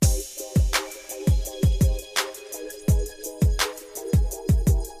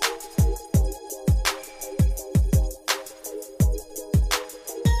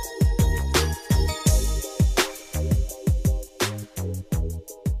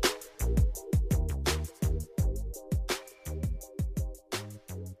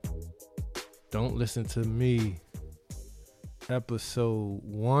Don't Listen to Me, episode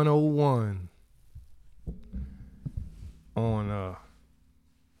 101 on a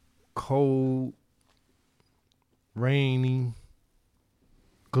cold, rainy,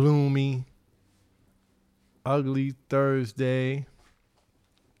 gloomy, ugly Thursday.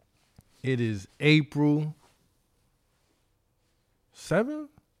 It is April 7th?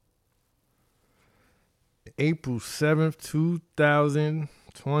 April 7th,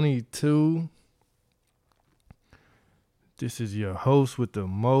 2022. This is your host with the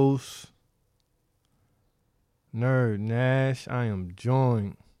most, Nerd Nash. I am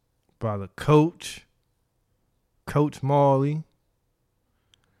joined by the coach, Coach Marley,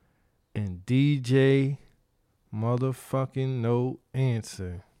 and DJ motherfucking No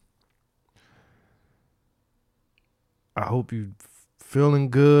Answer. I hope you feeling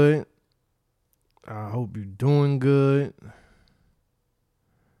good. I hope you're doing good.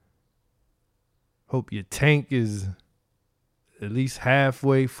 Hope your tank is at least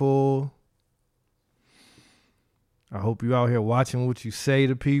halfway full. I hope you out here watching what you say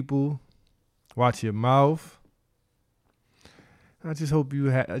to people. Watch your mouth. I just hope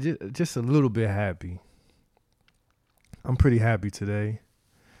you just a little bit happy. I'm pretty happy today.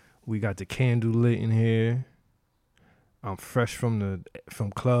 We got the candle lit in here. I'm fresh from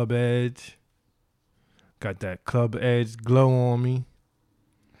Club Edge. Got that Club Edge glow on me.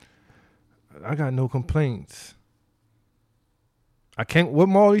 I got no complaints. What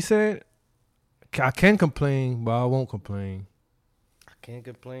Marley said, I can complain, but I won't complain. I can't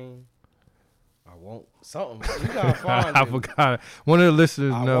complain. I won't. Something. You gotta find I it. forgot. One of the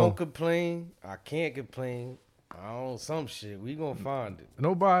listeners I know. won't complain. I can't complain. I don't some shit. We gonna find it.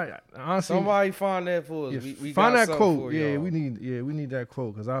 Nobody, honestly. Somebody find that for us. Yeah, We find got that something quote. for Yeah, y'all. we need that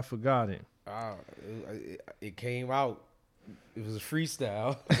quote because I forgot it. It came out. It was a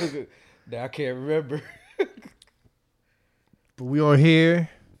freestyle that I can't remember. But we are here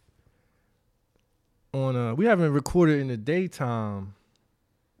on we haven't recorded in the daytime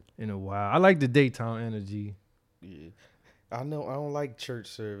in a while. I like the daytime energy. Yeah. I know I don't like church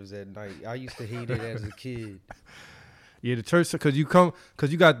service at night. I used to hate it as a kid. Yeah, the church, because you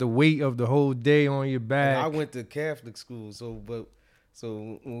got the weight of the whole day on your back. And I went to Catholic school, so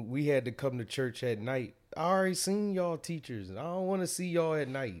when we had to come to church at night, I already seen y'all teachers, and I don't want to see y'all at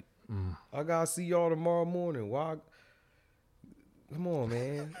night. I gotta see y'all tomorrow morning. Why? Come on,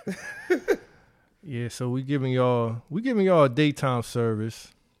 man. Yeah, so we giving y'all a daytime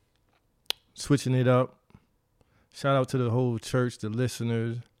service, switching it up. Shout out to the whole church, the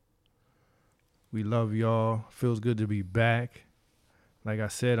listeners. We love y'all. Feels good to be back. Like I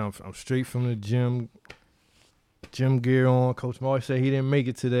said, I'm straight from the gym. Gym gear on. Coach Marley said he didn't make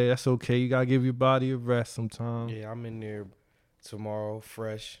it today. That's okay. You gotta give your body a rest sometime. Yeah, I'm in there tomorrow,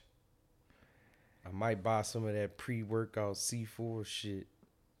 fresh. I might buy some of that pre-workout C4 shit.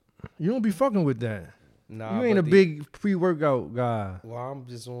 You don't be fucking with that. Nah, you ain't a big pre-workout guy. Well, I'm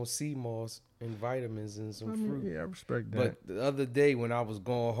just on sea moss and vitamins and some fruit. Yeah, I respect that. But the other day when I was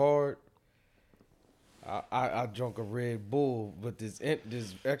going hard, I drank a Red Bull, but this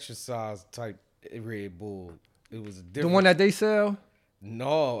exercise type Red Bull. It was a different. The one that they sell?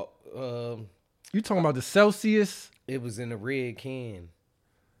 No, You talking about the Celsius? it was in a red can.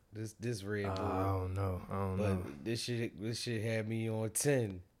 This Red Bull. I don't know. But this shit had me on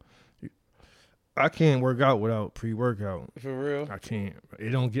 10. I can't work out without pre-workout. For real? I can't.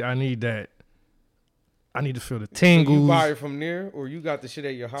 I need that. I need to feel the tingles. So you buy it from there, or you got the shit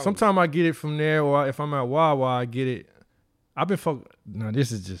at your house? Sometimes I get it from there, or if I'm at Wawa, I get it. I've been fucking. No,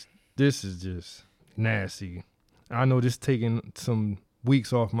 this is just nasty. I know this taking some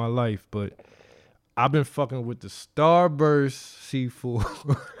weeks off my life, but I've been fucking with the Starburst Seafood.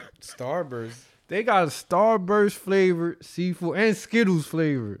 Starburst They got a Starburst flavored seafood and Skittles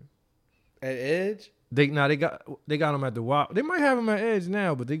flavored. at Edge? They got them at the Wawa. They might have them at Edge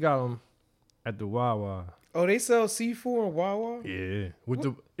now, but they got them at the Wawa. Oh, they sell C4 in Wawa? Yeah,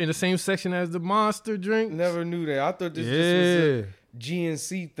 in the same section as the Monster drink. Never knew that. I thought this was a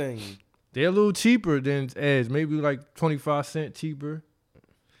GNC thing. They're a little cheaper than Edge, maybe like 25 cents cheaper.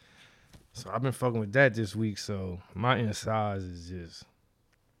 So I've been fucking with that this week. So my insides is just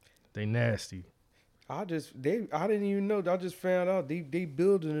they nasty. I didn't even know. I just found out they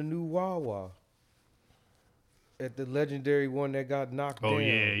building a new Wawa at the legendary one that got knocked down. Oh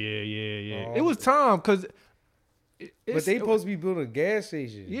yeah. It was time because. But they supposed to be building a gas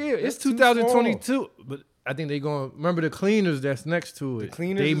station. Yeah, it's That's too 2022. But I think they going remember the cleaners that's next to it. The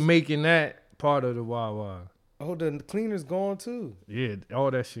cleaners they is- making that part of the Wawa. Oh, the cleaner's gone too. Yeah,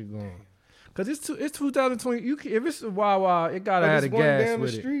 all that shit going. Cause it's 2020. If it's a Wawa, it gotta have There's the one gas down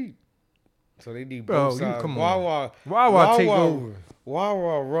with the it. street. So they need Bro, both sides. come on. Wawa Wawa take over.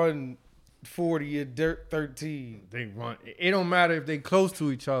 Wawa run 40 and Dirt 13. They run. It don't matter if they close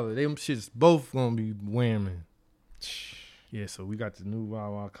to each other. Them shits both gonna be whamming. Yeah, so we got the new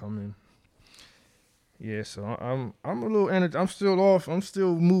Wawa coming. Yeah, so I'm a little energy. I'm still off. I'm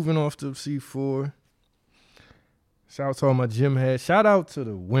still moving off the C4. Shout out to all my gym heads. Shout out to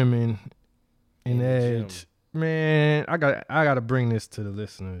the women in Edge. Man, I gotta bring this to the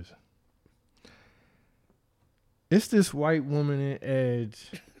listeners. It's this white woman in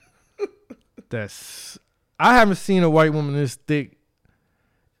Edge I haven't seen a white woman this thick.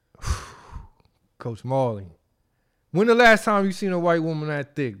 Coach Marley. When the last time you seen a white woman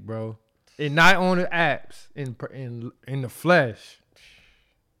that thick, bro? And not on the apps, in the flesh.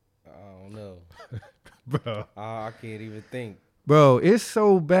 I don't know. Bro. I can't even think. Bro, it's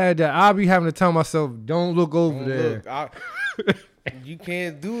so bad that I be having to tell myself, don't look over there. Look, you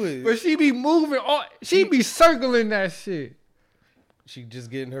can't do it. But she be moving. She be circling that shit. She just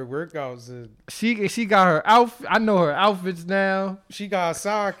getting her workouts in. She got her outfit. I know her outfits now. She got a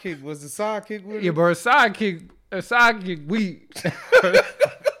sidekick. Was the sidekick with her? Yeah, but her sidekick weak.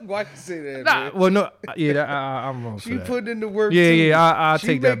 Why you say that, Nah, man? well, no. Yeah, I'm wrong for She that. putting in the work, Yeah, too. yeah, I'll She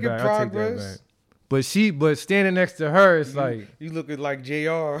take that making back. I'll take that progress. back. But standing next to her, it's like You looking like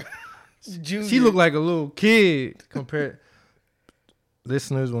JR. Junior. she looked like a little kid compared.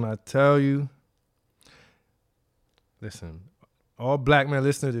 Listeners, when I tell you, listen, all black man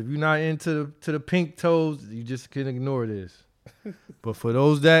listeners, if you're not into the pink toes, you just can ignore this. But for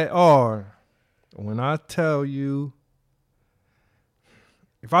those that are, when I tell you,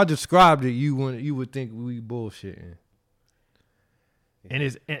 if I described it, you would think we bullshitting. And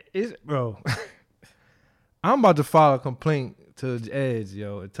it's bro. I'm about to file a complaint to the Edge,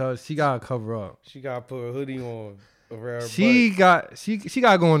 yo, and tell her she gotta cover up. She gotta put a hoodie on around her She butt.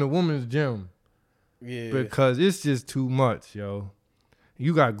 gotta go in the women's gym. Yeah. Because it's just too much, yo.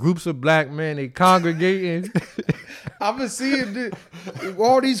 You got groups of black men, they congregating. I've been seeing where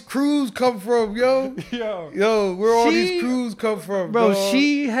all these crews come from, yo. Yo, where all these crews come from, bro? dog?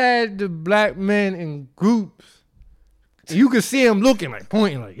 She had the black men in groups. You could see him looking, like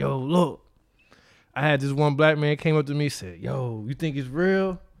pointing, like, yo, look. I had this one black man came up to me and said, yo, you think it's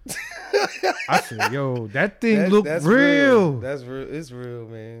real? I said, yo, that thing look that's real. That's real. It's real,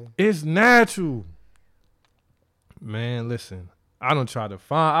 man. It's natural. Man, listen. I tried to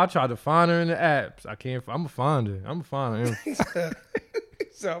find her in the apps. I can't. I'm gonna find her. I'm gonna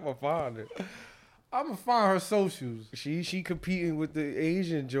find her socials. She competing with the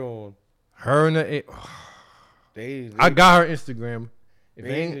Asian John. Her and the. They I got her Instagram.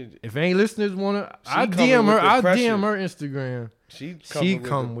 If ain't listeners wanna, I DM her. I DM her Instagram. She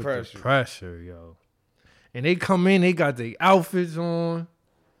come with the pressure, yo. And they come in. They got their outfits on.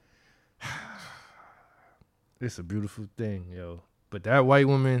 It's a beautiful thing, yo. But that white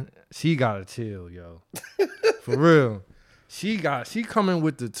woman, she gotta chill, yo. For real. She coming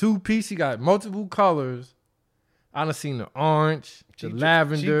with the 2-piece. She got multiple colors. I done seen the orange, the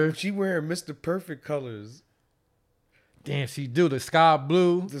lavender. She wearing Mr. Perfect colors. Damn, she do the sky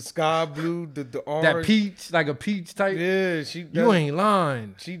blue. The sky blue, the orange. That peach, like a peach type. Yeah, you ain't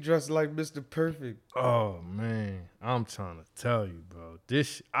lying. She dressed like Mr. Perfect. Oh man, I'm trying to tell you, bro.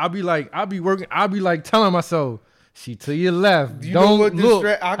 I be like telling myself, she to your left. You don't know what look.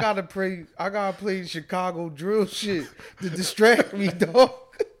 I gotta play Chicago drill shit to distract me, dog.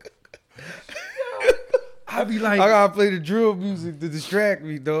 I be like, I gotta play the drill music to distract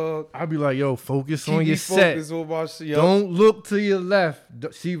me, dog. I be like, yo, focus Keep on me your set. focused on my shit. Don't look to your left.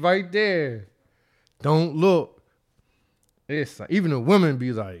 She right there. Don't look. It's like, even the women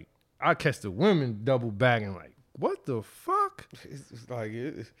be like, I catch the women double bagging like, what the fuck? It's like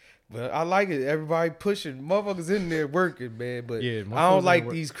but I like it. Everybody pushing, motherfuckers in there working, man. But Yeah, I don't like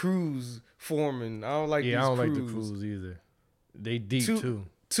these crews forming. I don't like these crews. I don't like the crews either. They deep too.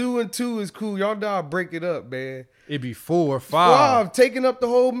 2 and 2 is cool. Y'all gotta break it up, man. It be 4 or 5. 5 taking up the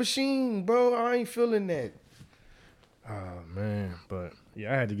whole machine, bro. I ain't feeling that. Oh man, but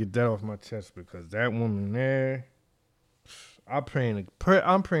yeah, I had to get that off my chest because that woman there, I'm praying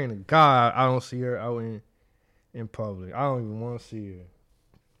to God I don't see her out in public. I don't even want to see her.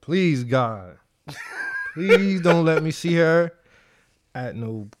 Please, God, please don't let me see her at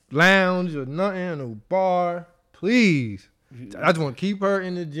no lounge or nothing, no bar. Please. I just want to keep her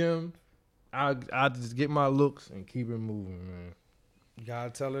in the gym. I just get my looks and keep it moving, man. You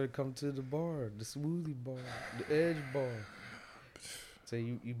gotta tell her to come to the bar, the smoothie bar, the Edge bar. Say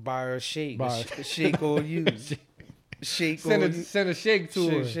you buy her a shake, a shake on you. shake send over you. send a shake to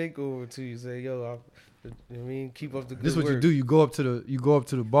her. Shake over to you. Say, yo, I mean, keep up the good This is what work. you do. You go up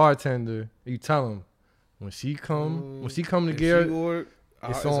to the bartender. You tell him when she come to If get she her, ordered,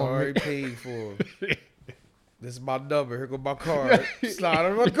 it's it's on me. already paid for. This is my number. Here go my card. Slide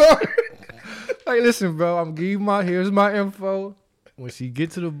on my card. Like, listen, bro, I'm giving you here's my info. When she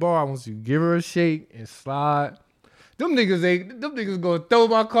get to the bar, I want you to give her a shake and slide. Them niggas gonna throw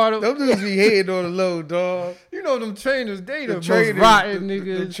my card up. Them dudes be hating on the low, dog. You know them trainers, they the most trainers, rotten the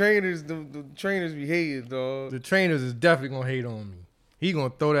niggas. the trainers be hating, dog. The trainers is definitely gonna hate on me. He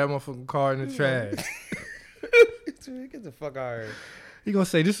gonna throw that motherfucking card in the trash. Get the fuck out of here. He gonna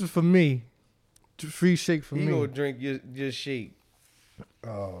say, this is for me. Free shake for He me. gonna drink your shake.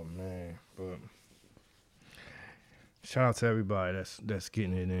 Oh man, but shout out to everybody that's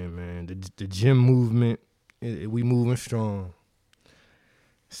getting it in, man. The gym movement, we moving strong.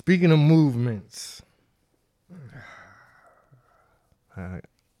 Speaking of movements, I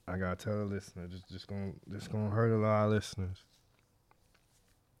gotta tell the listener, just gonna hurt a lot of listeners.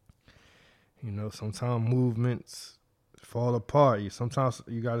 You know, sometimes movements fall apart. Sometimes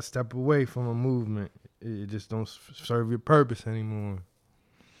you gotta step away from a movement. It just don't serve your purpose anymore.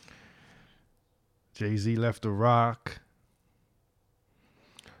 Jay-Z left The Rock.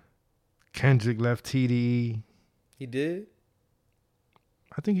 Kendrick left TDE. He did?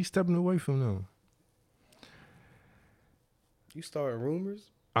 I think he's stepping away from them. You starting rumors?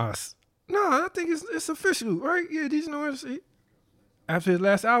 No, I think it's official, right? Yeah, these numbers. After his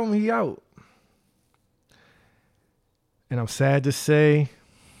last album, he out. And I'm sad to say,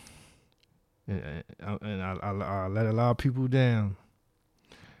 and I let a lot of people down.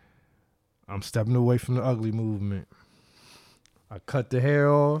 I'm stepping away from the ugly movement. I cut the hair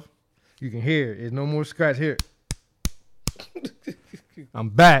off. You can hear it. There's no more scratch here. I'm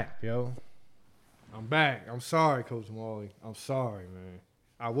back, yo. I'm back. I'm sorry, Coach Marley. I'm sorry, man.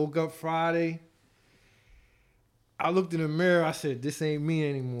 I woke up Friday. I looked in the mirror. I said, "This ain't me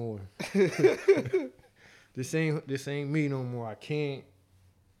anymore. This ain't me no more. I can't."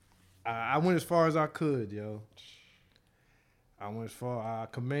 I went as far as I could, yo. I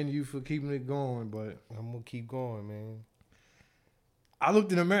commend you for keeping it going, but I'm gonna keep going, man. I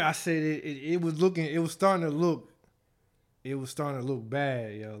looked in the mirror. I said it was starting to look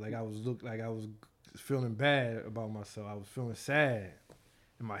bad, yo. Like I was feeling bad about myself. I was feeling sad.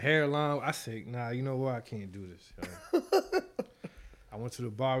 And my hairline, I said, nah, you know what? I can't do this, yo. I went to the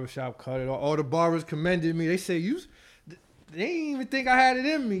barbershop, cut it off. All the barbers commended me. They said, they didn't even think I had it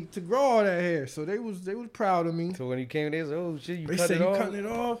in me to grow all that hair. So they was proud of me. So when you came, they said, "Oh shit, They said, you cutting it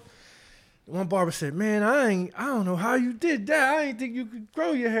off?" One barber said, "Man, I don't know how you did that. I ain't think you could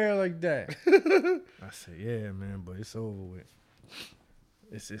grow your hair like that." I said, "Yeah, man, but it's over with.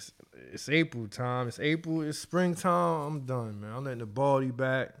 It's April time. It's springtime. I'm done, man. I'm letting the baldy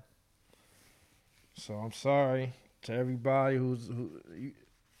back." So I'm sorry to everybody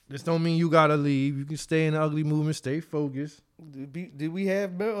this don't mean you gotta leave. You can stay in the ugly movement. Stay focused. Did we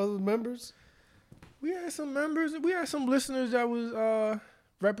have other members? We had some members. We had some listeners that was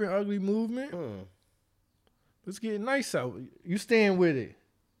repping ugly movement. It's getting nice out. You staying with it.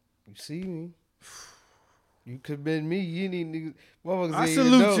 You see me. You commend me. You need niggas. Motherfuckers I ain't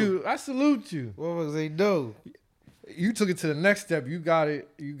salute know. you. I salute you. Motherfuckers ain't know. You took it to the next step. You got it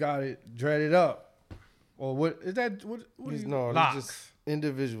dreaded up. Or what is that? What These, is no, locks? these just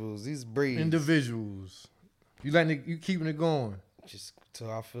individuals. These braids. Individuals. You keeping it going. Just till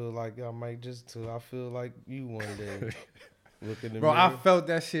I feel like you one day. Look in the Bro, mirror. I felt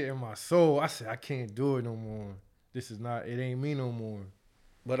that shit in my soul. I said, I can't do it no more. It ain't me no more.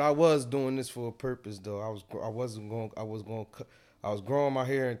 But I was doing this for a purpose, though. I was growing my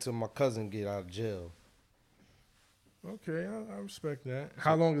hair until my cousin get out of jail. Okay, I respect that.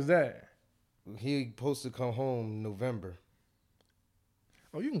 How long is that? He supposed to come home in November.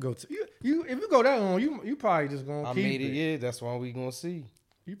 Oh, you can go to you. If you go that long, you probably just gonna I keep made it. Yeah, that's why we gonna see.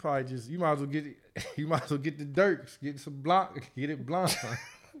 You might as well get it. You might as well get the dirt, get some block, get it blonde.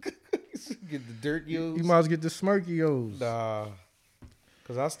 Get the dirt yos. You might as well get the smirkios. Nah,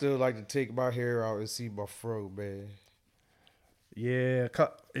 cause I still like to take my hair out and see my fro, man. Yeah,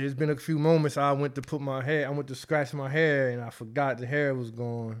 it's been a few moments I went to scratch my hair and I forgot the hair was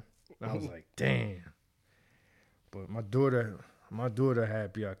gone. And I was like, damn. But my daughter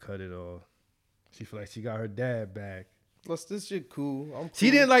happy I cut it off. She feel like she got her dad back. Plus, this shit cool. I'm cool. She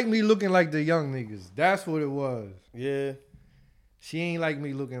didn't like me looking like the young niggas. That's what it was. Yeah. She ain't like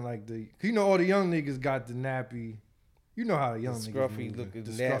me looking like all the young niggas got the nappy. You know how the young niggas scruffy moving. looking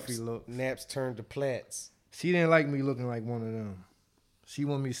The naps, scruffy look. naps turned to plaits. She didn't like me looking like one of them. She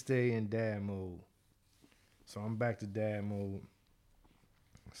want me to stay in dad mode. So I'm back to dad mode.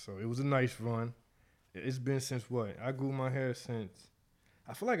 So it was a nice run. It's been since what? I grew my hair since.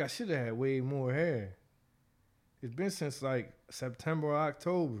 I feel like I should have had way more hair. It's been since like September or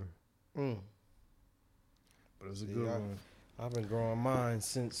October. Mm. But it was a good one. I've been growing mine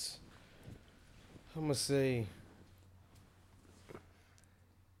since, I'm going to say,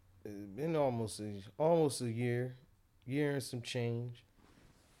 it's been almost a year and some change.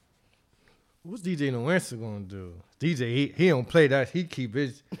 What's DJ No Answer gonna do? DJ he don't play that. He keep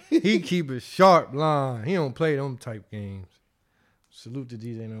his sharp line. He don't play them type games. Salute to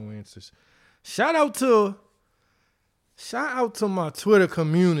DJ No Answers. Shout out to my Twitter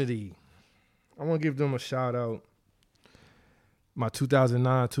community. I want to give them a shout out. My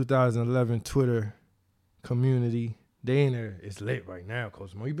 2009, 2011 Twitter community. They in there. It's lit right now,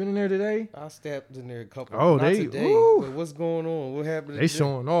 Cosmo. You been in there today? I stepped in there a couple. Oh, not they today. But what's going on? What happened? They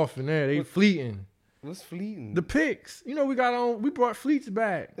showing off in there. They fleeting. What's fleeting? The pics. You know we brought fleets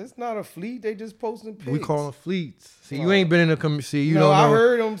back. It's not a fleet. They just posting pics. We call them fleets. See, you ain't been in the community. You don't know. I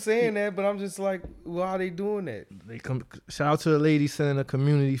heard them saying that, but I'm just like, why are they doing that? They come. Shout out to the lady sending the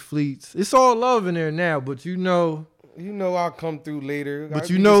community fleets. It's all love in there now, but you know. I'll come through later. But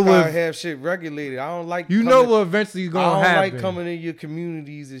you know what? I have shit regulated. I don't like. You know what eventually is gonna happen. I don't like coming in your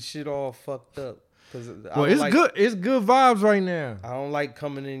communities and shit all fucked up. Well, it's good. It's good vibes right now. I don't like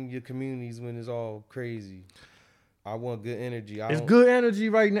coming in your communities when it's all crazy. I want good energy. It's good energy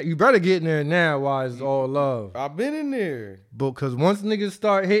right now. You better get in there now while it's all love. I've been in there. But because once niggas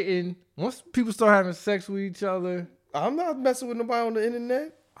start hitting, once people start having sex with each other. I'm not messing with nobody on the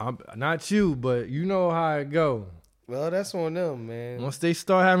internet. I'm not you, but you know how it go. Well, that's on them, man. Once they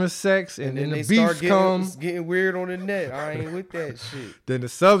start having sex and then the they beefs come. Getting weird on the net. I ain't with that shit. Then the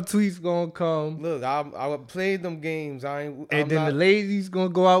subtweets gonna come. Look, I played them games. The ladies gonna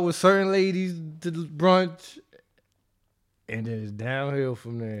go out with certain ladies to the brunch. And then it's downhill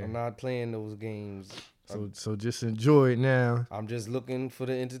from there. I'm not playing those games. So just enjoy it now. I'm just looking for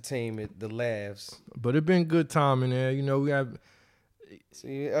the entertainment, the laughs. But it been good time in there. You know, we have.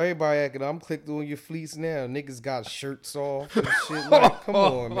 See, everybody acting. I'm clicked on your fleets now. Niggas got shirts off and shit. Like, come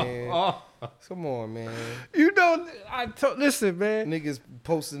on, man. Come on, man. You know, listen, man. Niggas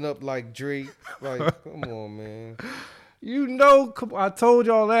posting up like Drake. Like, come on, man. You know, I told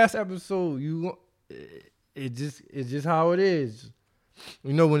y'all last episode. It's just how it is.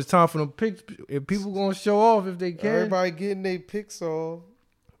 You know, when it's time for them pics, if people gonna show off if they can. Everybody getting their pics off.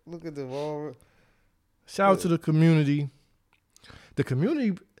 Look at them all. Shout out to the community. The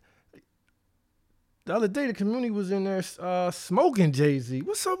community. The other day, the community was in there smoking Jay-Z.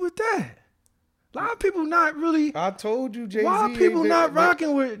 What's up with that? A lot of people not really. I told you, Jay-Z. Why are people not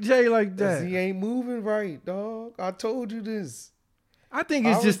rocking with Jay like that? He ain't moving right, dog. I told you this. I think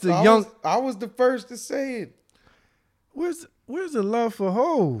it's just the young. I was the first to say it. Where's the love for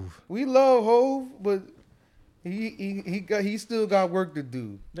Hove? We love Hove, but he still got work to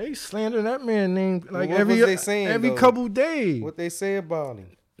do. They slander that man name like every couple days. What they say about him?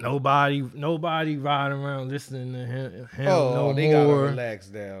 Nobody riding around listening to him. They gotta relax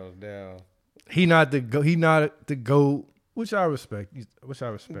down. He not the GOAT, which I respect.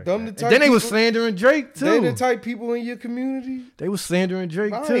 Then they was slandering Drake too. They the type people in your community. They was slandering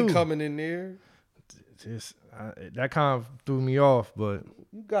Drake too. I ain't coming in there. That kind of threw me off, but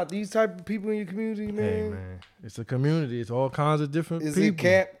you got these type of people in your community, man. Hey, man, it's a community. It's all kinds of different people.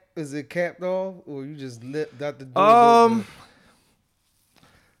 Is it capped off, or you just got the doors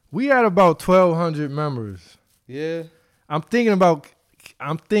We had about 1,200 members. Yeah, I'm thinking about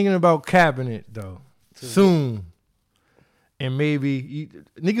capping it though soon. And maybe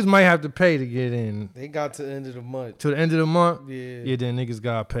niggas might have to pay to get in. They got to the end of the month. To the end of the month? Yeah. Then niggas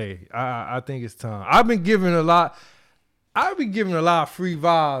gotta pay. I think it's time. I've been giving a lot of free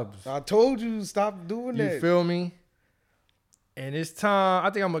vibes. I told you stop doing that. You feel me? And it's time. I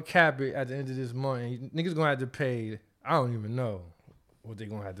think I'm gonna cap it at the end of this month. And niggas gonna have to pay. I don't even know what they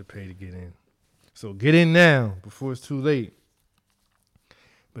gonna have to pay to get in. So get in now before it's too late.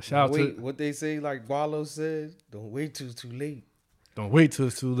 But shout out to what they say, like Wallow said, don't wait till it's too late. Don't wait till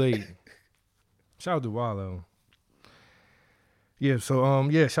it's too late. Shout out to Wallow. Yeah, so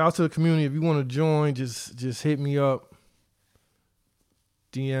shout out to the community. If you want to join, just hit me up.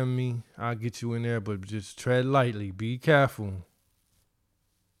 DM me. I'll get you in there, but just tread lightly. Be careful.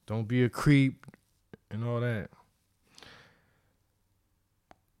 Don't be a creep and all that.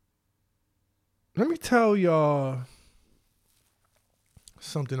 Let me tell y'all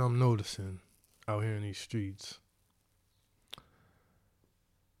something I'm noticing out here in these streets.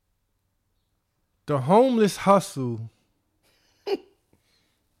 The homeless hustle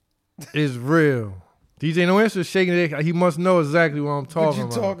is real. DJ No Answer is shaking it. He must know exactly what I'm talking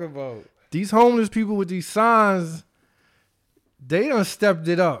What you talking about? These homeless people with these signs, they done stepped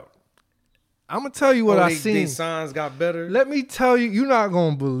it up. I'm gonna tell you what I seen. These signs got better. Let me tell you, you're not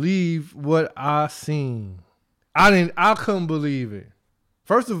gonna believe what I seen. I couldn't believe it.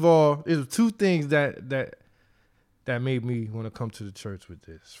 First of all, it was two things that made me want to come to the church with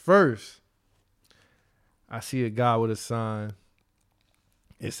this. First, I see a guy with a sign.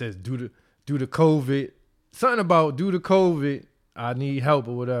 It says due to COVID, something about due to COVID, I need help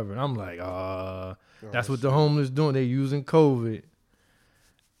or whatever. And I'm like, that's what the homeless doing. They using COVID.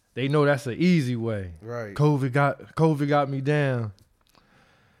 They know that's an easy way. Right. COVID got me down.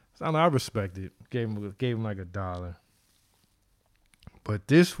 So I respect it. Gave him like $1. But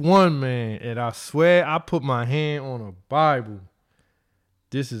this one man, and I swear I put my hand on a Bible.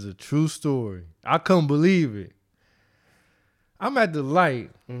 This is a true story. I couldn't believe it. I'm at the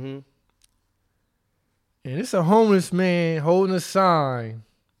light. Mm-hmm. And it's a homeless man holding a sign.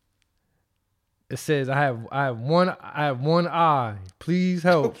 It says, I have one eye. Please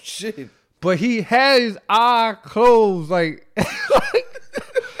help. Oh shit. But he had his eye closed, like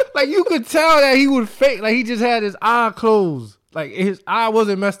you could tell that he was fake. Like he just had his eye closed. Like his eye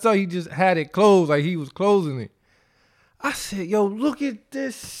wasn't messed up. He just had it closed, like he was closing it. I said, yo, look at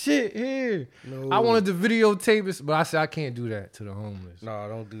this shit here. No. I wanted to videotape it, but I said I can't do that to the homeless. No,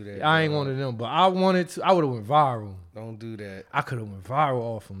 don't do that. I ain't one of them, but I wanted to. I would have went viral. Don't do that. I could have went viral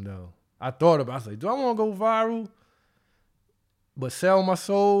off him though. I thought about it. I was like, do I want to go viral, but sell my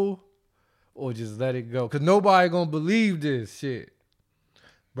soul, or just let it go? Because nobody gonna believe this shit,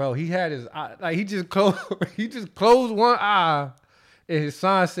 bro. He had his eye, like he just closed one eye, and his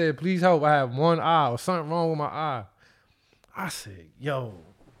sign said, "Please help, I have one eye," or something wrong with my eye. I said, yo,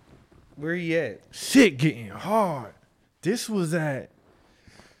 where he at? Shit getting hard. This was at,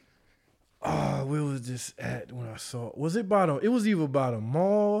 where was this at when I saw it? Was it it was either by the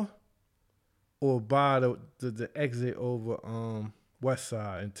mall or by the exit over West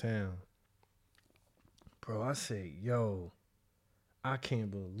Side in town. Bro, I said, yo, I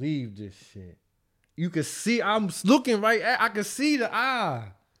can't believe this shit. You can see, I'm looking right at, I can see the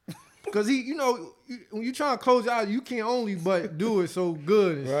eye. Because when you trying to close your eyes, you can't only but do it so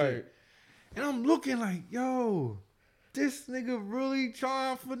good and right. shit. And I'm looking like, yo, this nigga really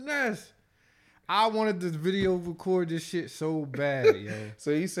trying to finesse. I wanted this video record this shit so bad, yo.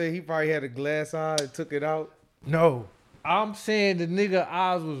 So you say he probably had a glass eye and took it out? No. I'm saying the nigga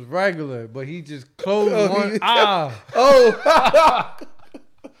eyes was regular, but he just closed one eye. Oh.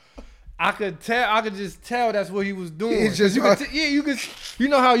 I could just tell that's what he was doing. It's just you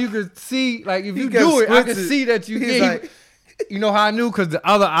know how you could see, like if you do it, I could see that you He's like, you know how I knew because the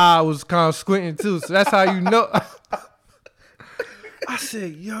other eye was kind of squinting too. So that's how you know. I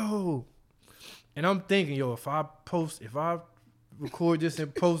said, yo. And I'm thinking, yo, if I record this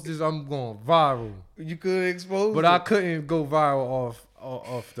and post this, I'm going viral. You could expose But it. I couldn't go viral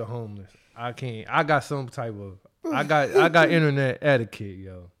off the homeless. I can't. I got some type of I got internet etiquette,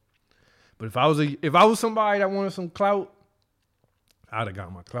 yo. But if I was somebody that wanted some clout, I'd have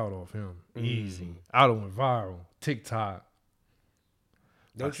got my clout off him. Easy. I'd have went viral. TikTok.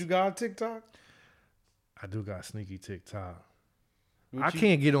 Don't you got TikTok? I do got sneaky TikTok. I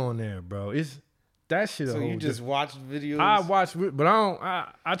can't get on there, bro. It's that shit. So you just watch videos? I watch, but I don't.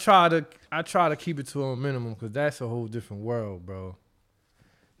 I try to keep it to a minimum because that's a whole different world, bro.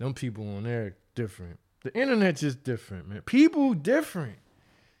 Them people on there different. The internet just different, man. People different.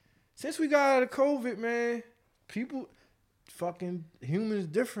 Since we got out of COVID, man, people, fucking humans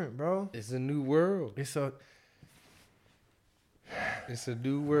different, bro. It's a new world. It's a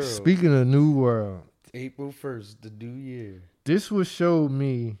new world. Speaking of new world, April 1st, the new year. This would show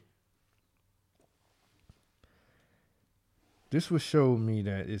me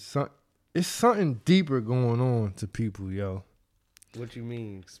that it's something deeper going on to people, yo. What you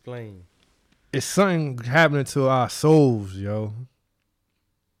mean? Explain. It's something happening to our souls, yo.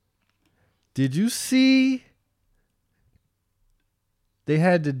 Did you see they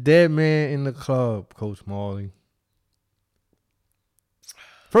had the dead man in the club, Coach Marley?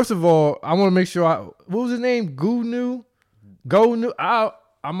 First of all, I want to make sure what was his name? Go I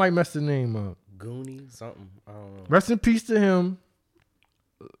might mess the name up. Goonie, something. I don't know. Rest in peace to him.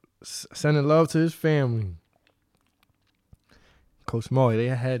 Sending love to his family. Coach Marley, they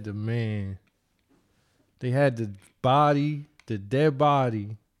had the man. They had the dead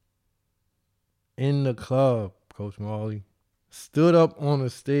body in the club, Coach Marley. Stood up on the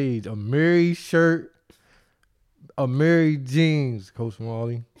stage, a Mary shirt, a Mary jeans, Coach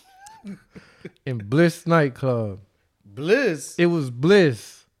Marley. In Bliss nightclub. Bliss? It was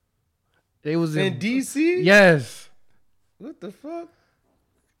Bliss. They was in DC. Yes. What the fuck?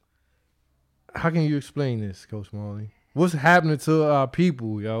 How can you explain this, Coach Marley? What's happening to our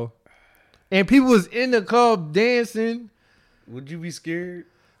people, yo? And people was in the club dancing. Would you be scared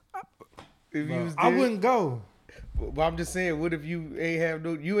if you was there? I wouldn't go. Well, I'm just saying, what if you ain't have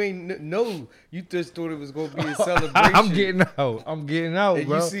no? You ain't no. You just thought it was gonna be a celebration. I'm getting out. And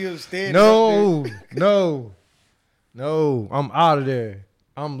bro. you see him standing. No, up there. no. I'm out of there.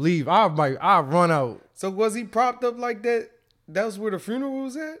 I'm leave. I run out. So was he propped up like that? That was where the funeral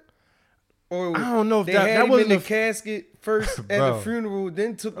was at. Or I don't know if they that had him wasn't in the casket first at the Bro. funeral,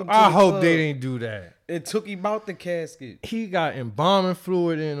 then took him. To I the hope club they didn't do that. and took him out the casket. He got embalming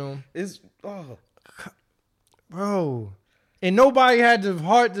fluid in him, It's bro. And nobody had the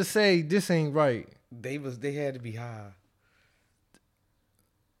heart to say this ain't right. they had to be high.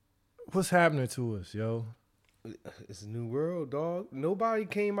 What's happening to us, yo? It's a new world, dog. Nobody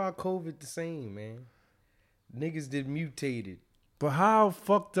came out COVID the same, man. Niggas did mutated. But how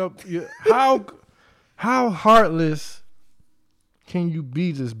fucked up? How heartless can you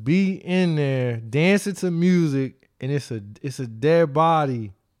be? Just be in there dancing to music, and it's a dead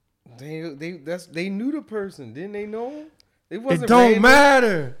body. They knew the person, didn't they know him? It don't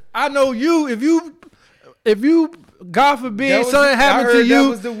matter. I know you. If you, God forbid, something happened to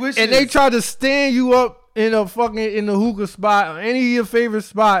you, and they try to stand you up in the hookah spot, or any of your favorite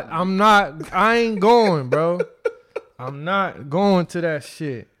spot, I ain't going, bro. I'm not going to that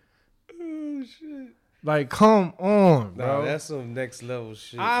shit. Oh shit! Like, come on, bro. Nah, that's some next level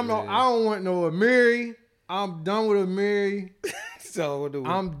shit. I don't want no Amiri. I'm done with Amiri.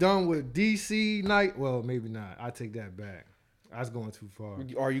 I'm done with DC night. Well, maybe not. I take that back. That's going too far.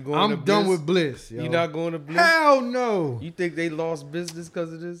 Are you going? I'm done with Bliss. Yo. You not going to Bliss? Hell no. You think they lost business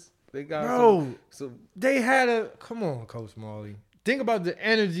because of this? They got They had a. Come on, Coach Marley. Think about the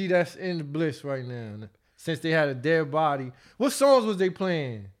energy that's in the Bliss right now. Since they had a dead body, what songs was they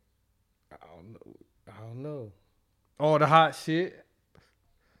playing? I don't know. All the hot shit.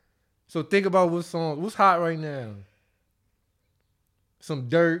 So think about what songs. What's hot right now? Some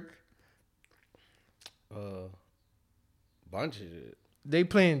Dirk. Bunch of it. They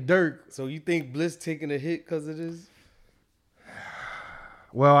playing Dirk. So you think Bliss taking a hit because of this?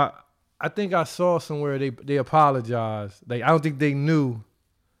 Well, I think I saw somewhere they apologized. Like, I don't think they knew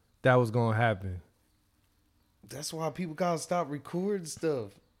that was gonna happen. That's why people gotta stop recording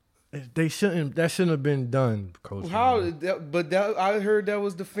stuff. They shouldn't. That shouldn't have been done, Coach. I heard that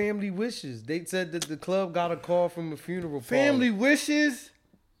was the family wishes. They said that the club got a call from a funeral. Family wishes.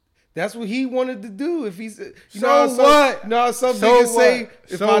 That's what he wanted to do. If he's what? No, some niggas say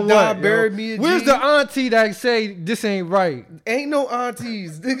if I die, bury me a G. Where's the auntie that say this ain't right? Ain't no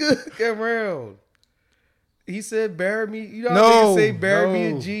aunties, nigga. Get around. He said bury me. You know how niggas say bury me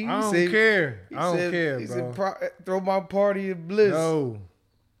a G. I don't care. He said throw my party in Bliss. No.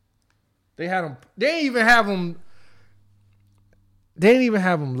 They had him. They didn't even have him. They didn't even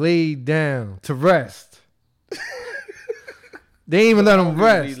have him laid down to rest. They didn't even let him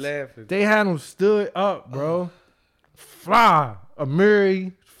rest. They had him stood up, bro. Fly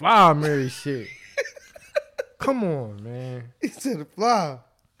Amiri shit. Come on, man. He said fly.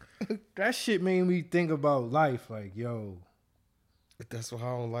 That shit made me think about life. Like, yo. That's why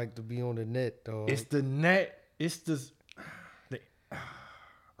I don't like to be on the net, dog. It's the net. It's the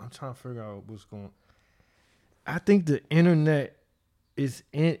I'm trying to figure out what's going on. I think the internet it's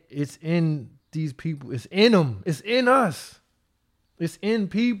in these people. It's in them. It's in us. It's in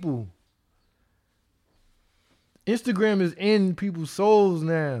people. Instagram is in people's souls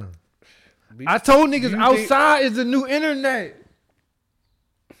now. I told niggas outside is the new internet.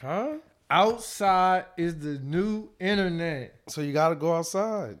 Huh? Outside is the new internet. So you gotta go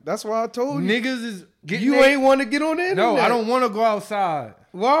outside. That's why I told you. Niggas is getting. You ain't want to get on the internet. No, I don't want to go outside.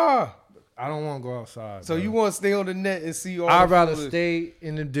 Why? I don't want to go outside. So you want to stay on the net and see all? I'd rather stay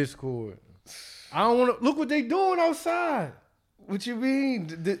in the Discord. I don't want to look what they doing outside. What you mean?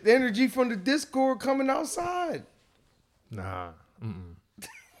 The energy from the Discord coming outside? Nah,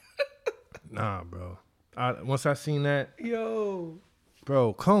 nah, bro. Once I seen that, yo,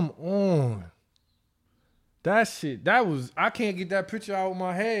 bro, come on. That shit, I can't get that picture out of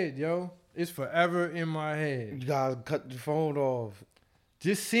my head, yo. It's forever in my head. You gotta cut your phone off.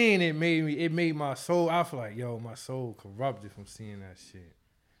 Just seeing it made my soul. I feel like, yo, my soul corrupted from seeing that shit.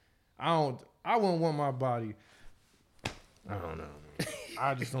 I wouldn't want my body. I don't know, man.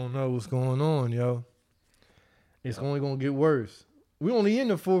 I just don't know what's going on, yo. It's only gonna get worse. We only in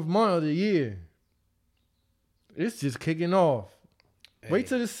the 4th month of the year. It's just kicking off. Hey, wait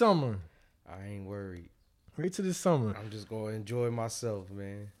till the summer. I ain't worried. Wait till the summer. I'm just gonna enjoy myself,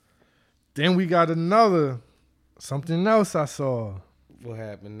 man. Then we got something else I saw. What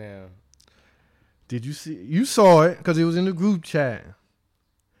happened now? Did you see? You saw it because it was in the group chat.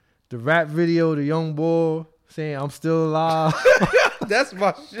 The rap video, the young boy saying, "I'm still alive." That's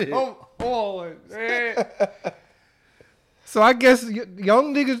my shit. Oh, man. So I guess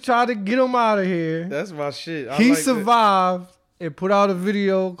young niggas tried to get him out of here. That's my shit. He survived and put out a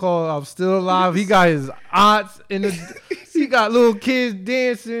video called "I'm Still Alive." He got his aunts in the. He got little kids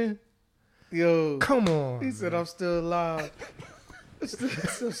dancing. Yo, come on. He said, "I'm still alive."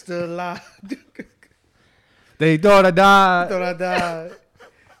 I'm still alive. They thought I died.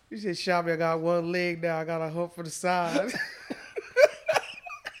 You said, "Shot me. I got one leg now. I got a hump for the side."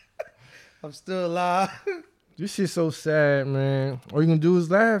 I'm still alive. This shit's so sad, man. All you can do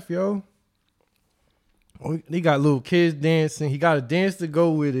is laugh, yo. They got little kids dancing. He got a dance to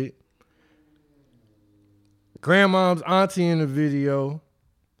go with it. Grandma's auntie in the video.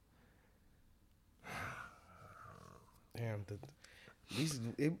 Damn,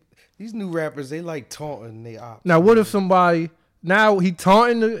 these new rappers, they like taunting they ops. Now, what if somebody now he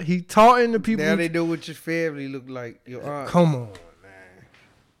taunting the people? Now they know what your family look like. Your aunt. Come on, man.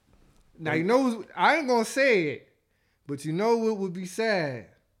 Now you know I ain't gonna say it, but you know what would be sad.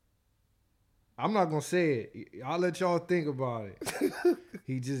 I'm not gonna say it. I'll let y'all think about it.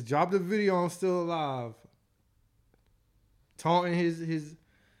 He just dropped a video on Still Alive, taunting his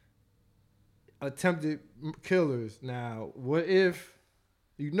attempted killers. Now, what if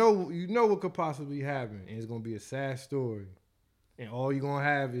you know what could possibly happen, and it's gonna be a sad story, and all you're gonna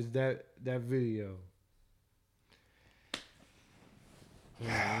have is that video.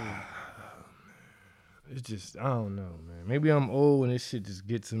 It's just, I don't know, man. Maybe I'm old and this shit just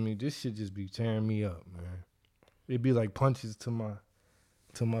get to me. This shit just be tearing me up, man. It be like punches to my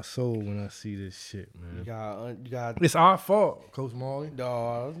soul when I see this shit, man. You got. It's our fault, Coach Marley.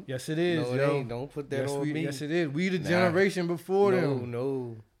 Dog. Yes, it is. No, it yo. ain't. Don't put that on me. Yes, it is. We the generation before them.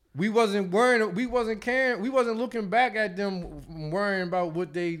 No. We wasn't worrying. We wasn't caring. We wasn't looking back at them worrying about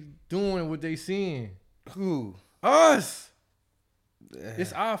what they doing, what they seeing. Who? Us.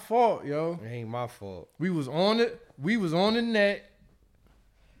 It's our fault, yo. It ain't my fault. We was on it. We was on the net,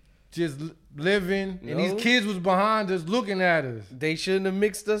 just living, and these kids was behind us, looking at us. They shouldn't have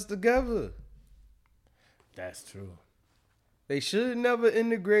mixed us together. That's true. They should have never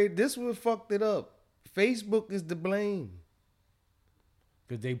integrated. This what fucked it up. Facebook is to blame.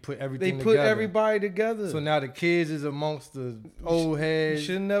 Because they put everything together. They put everybody together. So now the kids is amongst the old heads. You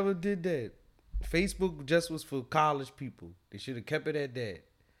should have never did that. Facebook just was for college people. They should have kept it at that.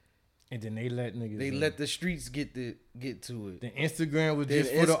 And then they let niggas. They let the streets get to it. The Instagram was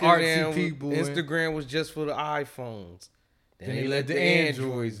just for the artsy people. Instagram was just for the iPhones. Then they let the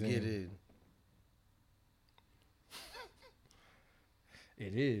Androids get in.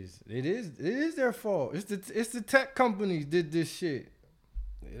 It is their fault. It's the tech companies did this shit.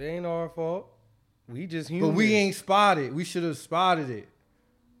 It ain't our fault. We just human. But we ain't spotted. We should have spotted it.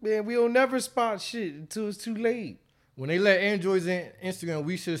 Man, we'll never spot shit until it's too late. When they let Androids in Instagram,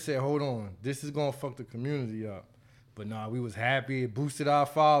 we should have said, hold on, this is going to fuck the community up. But nah, we was happy. It boosted our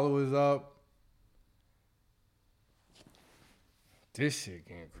followers up. This shit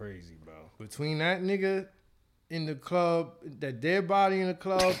getting crazy, bro. Between that nigga in the club, that dead body in the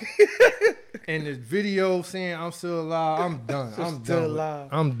club, and the video saying I'm still alive, I'm done.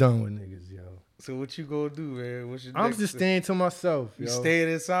 I'm done with niggas, yo. So what you gonna do, man? What's your I'm just staying to myself, yo. You staying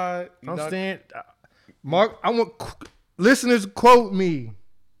inside? I'm staying. Mark, I want listeners quote me.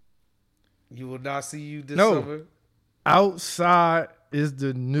 You will not see you this summer? Outside is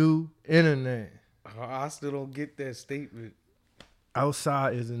the new internet. I still don't get that statement.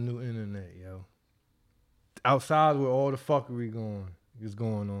 Outside is the new internet, yo. Outside where all the fuckery is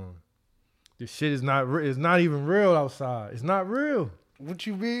going on. This shit is not it's not even real outside. It's not real. What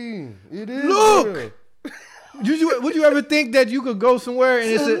you mean? It is real. Would you ever think that you could go somewhere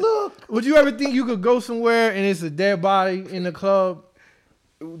and would you ever think you could go somewhere and it's a dead body in the club?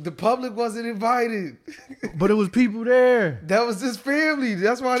 The public wasn't invited. But it was people there. That was his family.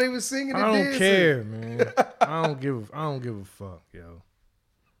 That's why they were singing and dancing. I don't care, man. I don't give a fuck, yo.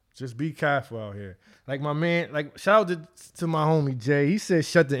 Just be careful out here. Like my man, shout out to my homie Jay. He said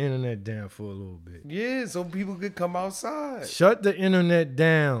shut the internet down for a little bit. Yeah, so people could come outside. Shut the internet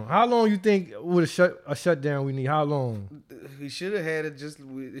down. How long you think would a shutdown we need? How long? We should have had it.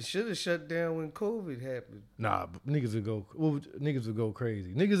 It should have shut down when COVID happened. Nah, niggas would go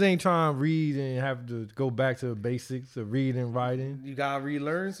crazy. Niggas ain't trying to read and have to go back to the basics of reading and writing. You gotta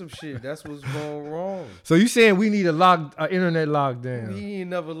relearn some shit. That's what's going wrong. So you saying we need a internet lockdown? We ain't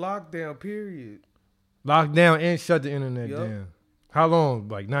never lockdown. Period. Lock down and shut the internet down. How long?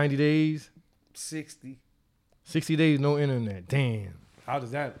 Like 90 days? 60. 60 days, no internet. Damn. How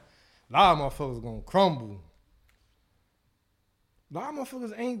does that? A lot of motherfuckers gonna crumble. A lot of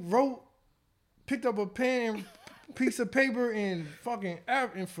motherfuckers ain't picked up a pen and piece of paper in fucking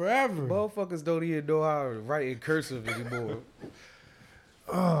in forever. Motherfuckers don't even know how to write in cursive anymore.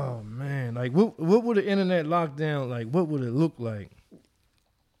 Oh man, like what would the internet lockdown like? What would it look like?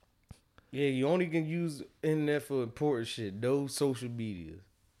 Yeah, you only can use internet for important shit. No social media.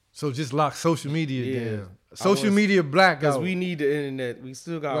 So just lock social media Yeah. down. Social media blackout. Because we need the internet. We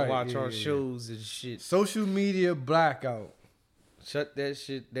still gotta Right, watch yeah, our yeah. shows and shit. Social media blackout. Shut that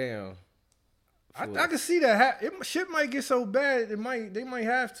shit down. I can see that. Shit might get so bad. They might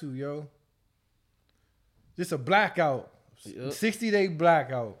have to, yo. Just a blackout. Yep. 60-day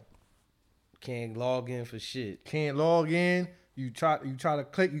blackout. Can't log in for shit. Can't log in. You try to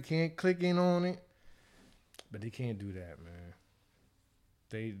click. You can't click in on it. But they can't do that, man.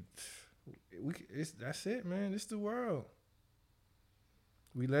 That's it, man. This the world.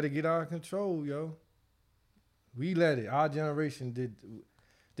 We let it get out of control, yo. We let it. Our generation did.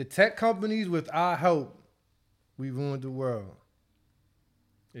 The tech companies, with our help, we ruined the world.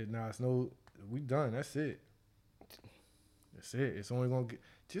 We done. That's it. That's it. It's only gonna get.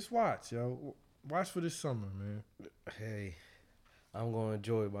 Just watch, yo. Watch for this summer, man. Hey, I'm gonna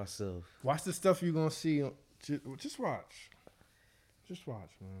enjoy myself. Watch the stuff you're gonna see. Just watch. Just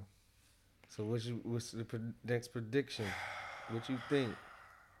watch, man. So what's the next prediction? What you think?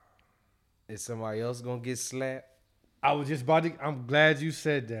 Is somebody else gonna get slapped? I was just about to. I'm glad you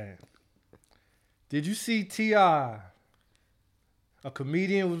said that. Did you see T.I.? A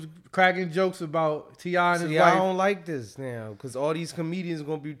comedian was cracking jokes about T.I. and his wife. I don't like this now because all these comedians are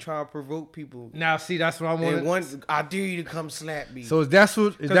gonna be trying to provoke people. Now, see, that's what I want. And once I dare you to come slap me. So is that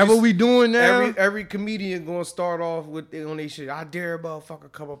what we doing now? Every comedian gonna start off with on their shit. I dare a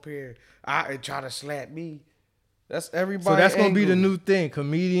motherfucker come up here and try to slap me. That's everybody. So that's gonna be the new thing.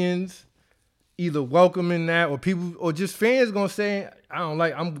 Comedians either welcoming that, or people, or just fans gonna say, "I don't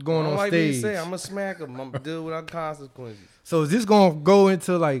like. I'm going on stage. I'm gonna smack them. I'm gonna deal with our consequences." So is this gonna go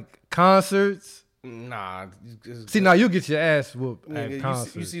into like concerts? Nah. See, now you get your ass whooped at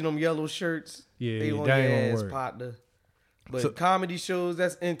concerts. You see them yellow shirts? Yeah, they on that your ain't ass, gonna work. partner. But comedy shows,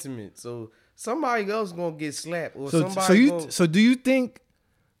 that's intimate. So somebody else gonna get slapped, or somebody. So do you think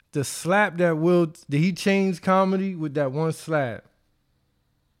the slap did he change comedy with that one slap?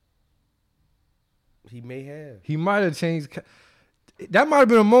 He may have. He might have changed. That might have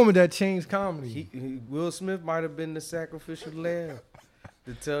been a moment that changed comedy. Will Smith might have been the sacrificial lamb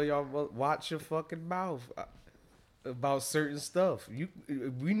to tell y'all, watch your fucking mouth about certain stuff.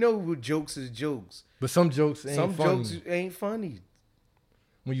 We know what jokes is jokes, but some jokes ain't funny. Jokes ain't funny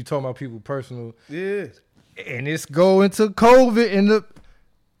when you talk about people personal. Yeah, and it's go into COVID and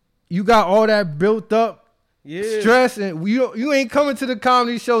you got all that built up. Yeah, stress, and you ain't coming to the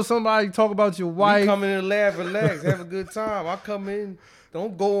comedy show. Somebody talk about your wife. We come in and laugh, relax, have a good time. I come in,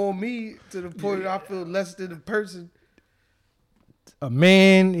 don't go on me to the point that I feel less than the person. A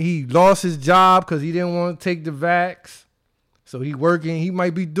man, he lost his job because he didn't want to take the vax, so he working. He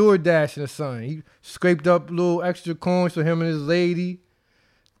might be DoorDashing or something. He scraped up a little extra coins for him and his lady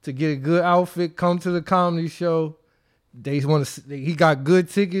to get a good outfit. Come to the comedy show. He got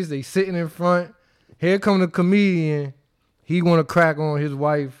good tickets. They sitting in front. Here come the comedian. He want to crack on his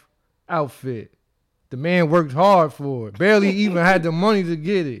wife outfit. The man worked hard for it. Barely even had the money to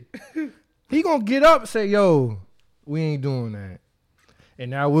get it. He gonna get up and say, "Yo, we ain't doing that."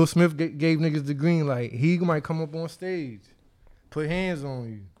 And now Will Smith gave niggas the green light. He might come up on stage, put hands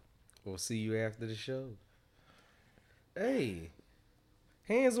on you. We'll see you after the show. Hey,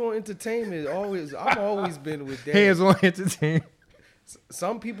 hands-on entertainment I've always been with that. Hands-on entertainment.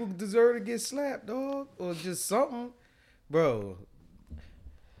 Some people deserve to get slapped, dog, or just something. Bro,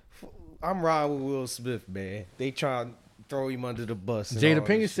 I'm riding with Will Smith, man. They try to throw him under the bus. Jada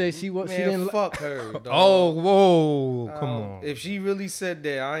Pinkett said she didn't fuck her, dog. Oh, whoa, come on. If she really said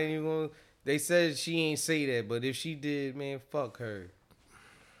that, I ain't even gonna. They said she ain't say that, but if she did, man, fuck her.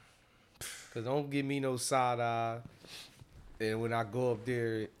 Cause don't give me no side eye. And when I go up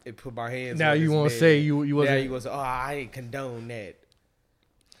there and put my hands now on you want to say you wasn't. Now you was I ain't condone that.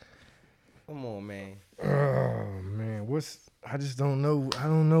 Come on, man. Oh man, I just don't know. I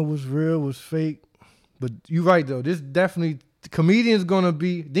don't know what's real, what's fake. But you're right though. This definitely comedians gonna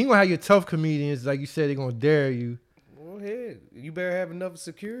be. Then you gonna have your tough comedians, like you said, they're gonna dare you. Go ahead. You better have enough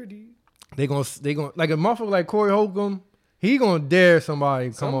security. They gonna like a motherfucker like Corey Holcomb. He gonna dare somebody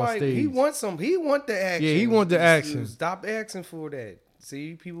to come on stage. He want the action. Yeah, he want the action. Stop asking for that.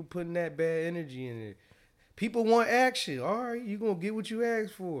 See, people putting that bad energy in it. People want action. All right, you gonna get what you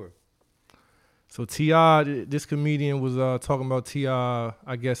asked for. So T.I., this comedian was talking about T.I.,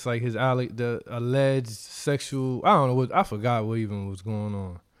 I guess like the alleged sexual, I don't know I forgot what even was going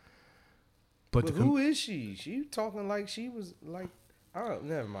on. But who is she? She talking like she was like,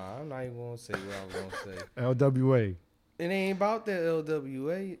 never mind. I'm not even gonna say what I was gonna say. LWA. It ain't about that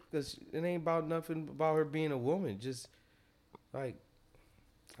LWA, because it ain't about nothing about her being a woman. Just like,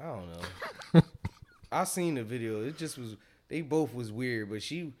 I don't know. I seen the video. It just was, they both was weird, but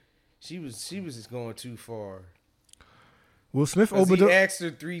she was just going too far. Will Smith he asked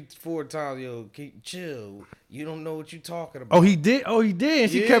her 3-4 times, yo, chill. You don't know what you talking about. Oh, he did? And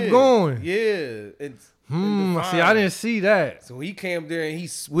she kept going. Yeah. See, I didn't see that. So he came there and he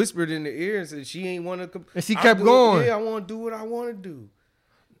whispered in the ear and said she ain't want to. And she kept going. Yeah, I want to do what I want to do.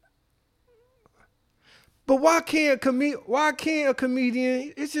 But why can't a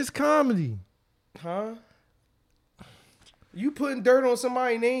comedian? It's just comedy. Huh? You putting dirt on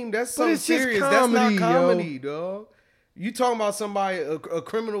somebody's name, that's something serious. Comedy, that's not comedy, dog. You talking about somebody, a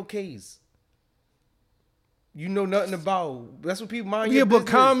criminal case. You know nothing about. That's what people mind your business.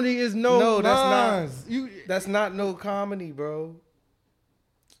 But comedy is no, that's not. That's not no comedy, bro.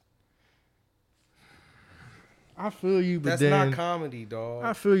 I feel you, but that's not comedy, dog.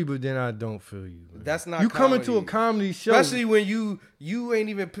 I feel you, but then I don't feel you. Man. That's not. You comedy. coming to a comedy show, especially when you ain't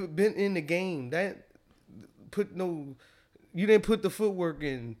even been in the game. You didn't put the footwork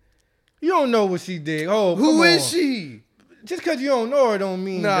in. You don't know what she did. Oh, who is she? Just because you don't know her don't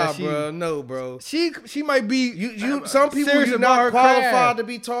mean that she... bro. No, bro. She might be... Some people, you're not qualified to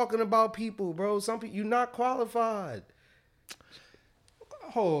be talking about people, bro. Some people, you're not qualified.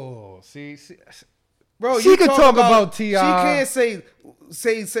 Oh, see. Bro, she can talk about T.I. She can't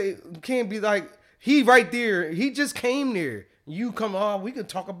say, can't be like, he right there. He just came there. You come on, we can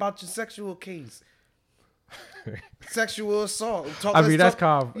talk about your sexual case. Sexual assault. That's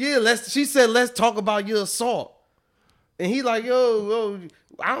calm. Yeah, she said, let's talk about your assault. And he like, yo,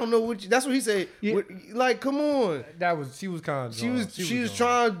 I don't know what that's what he said. Yeah. Like, come on. She was kind of She was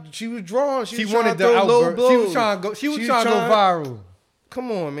drawn. She wanted the outburst. She was trying to go. She was trying to go viral.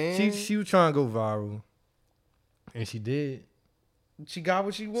 Come on, man. She was trying to go viral. And she did. She got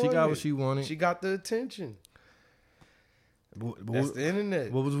what she wanted. She got the attention. That's the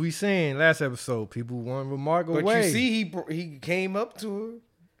internet. What was we saying last episode? People want to remark away. But you see, he came up to her.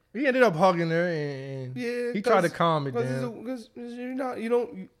 He ended up hugging her and he tried to calm it down. Because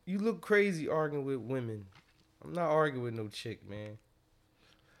you look crazy arguing with women. I'm not arguing with no chick, man.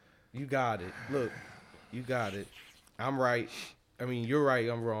 You got it. Look, you got it. I'm right. I mean, you're right.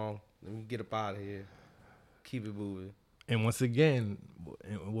 I'm wrong. Let me get up out of here. Keep it moving. And once again,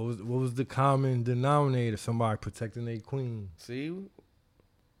 what was the common denominator? Somebody protecting their queen. See?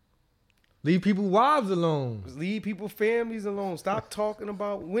 Leave people wives alone. Leave people families alone. Stop talking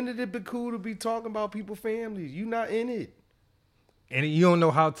about. When did it be cool to be talking about people families? You not in it. And you don't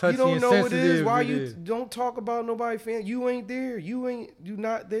know how touchy and sensitive it is. You don't know what it is. Why you don't talk about nobody's family? You ain't there. You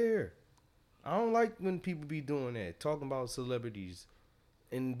not there. I don't like when people be doing that. Talking about celebrities.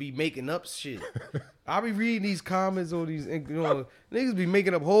 And be making up shit. I be reading these comments on these, niggas be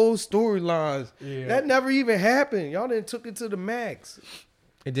making up whole storylines. Yeah. That never even happened. Y'all done took it to the max.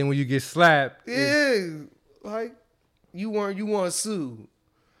 And then when you get slapped, like you want to sue.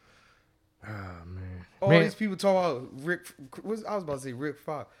 Oh man! All these people talk about Rick. I was about to say Rick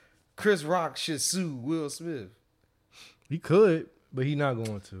Fox. Chris Rock should sue Will Smith. He could, but he not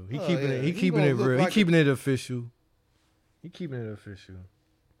going to. He keeping it real. He keeping it official. He keeping it official.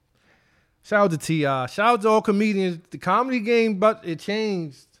 Shout out to T.I. Shout out to all comedians. The comedy game, but it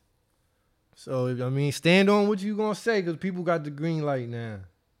changed. So, I mean, stand on what you going to say because people got the green light now.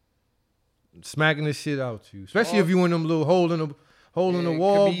 Smacking the shit out you. Especially if you in them little hole in the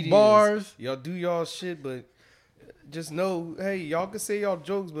wall comedians, bars. Y'all do y'all shit, but just know, hey, y'all can say y'all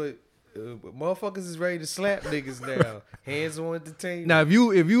jokes, but motherfuckers is ready to slap niggas now. Hands on entertainment. Now, if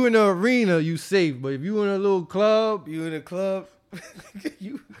you in the arena, you safe. But if you in a little club. You in a club.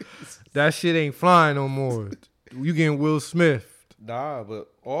 That shit ain't flying no more. You getting Will Smith. Nah, but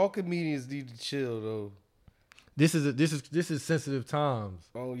all comedians need to chill though. This is sensitive times.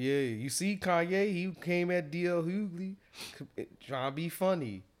 Oh yeah, you see Kanye, he came at DL Hughley trying to be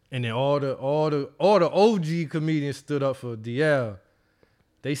funny, and then all the OG comedians stood up for DL.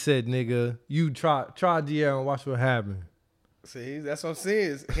 They said, "Nigga, you try DL and watch what happen." See, that's what I'm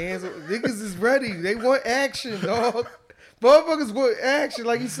saying. Niggas is ready. They want action, dog. Motherfuckers want action.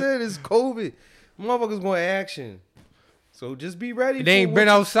 Like you said, it's COVID. Motherfuckers want action. So just be ready. They ain't been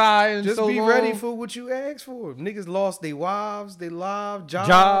outside in just so be long. Ready for what you asked for. Niggas lost their wives, their lives,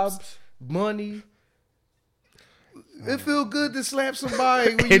 jobs, money. It feel good to slap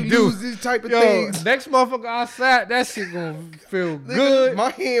somebody when It you do. lose these type of Yo, things. next motherfucker I slap, that shit gonna feel Nigga, good.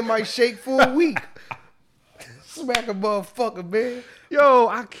 my hand might shake for a week. Smack a motherfucker, man. Yo,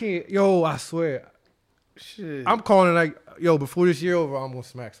 I can't. Yo, I swear. Shit. I'm calling like, yo, before this year over, I'm gonna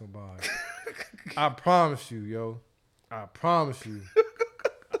smack somebody. I promise you, yo. I promise you.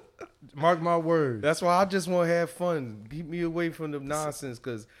 Mark my words. That's why I just want to have fun. Keep me away from the nonsense.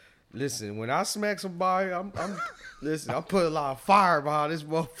 Cause listen, when I smack somebody, I'm listen. I put a lot of fire behind this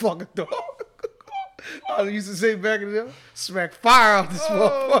motherfucker, dog. I used to say back in the day, smack fire out this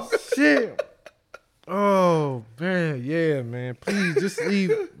motherfucker. Shit. Oh man, yeah, man. Please just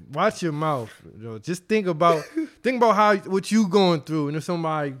leave. Watch your mouth. Yo. Just think about how what you going through, and if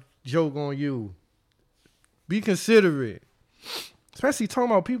somebody joke on you, be considerate. Especially talking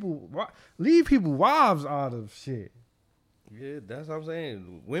about people. Leave people wives out of shit. Yeah, that's what I'm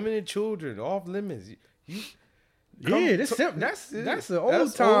saying. Women and children off limits. That's an old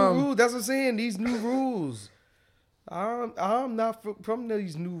That's time. old rule. That's what I'm saying. These new rules. I'm not from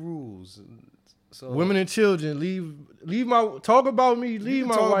these new rules. So Women and children, leave my talk about me. Leave you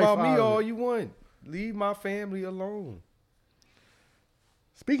my can talk wife about me out of all it. you want. Leave my family alone.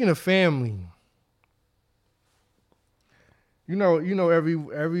 Speaking of family, you know,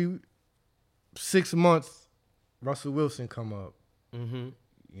 every 6 months, Russell Wilson come up, Mm-hmm.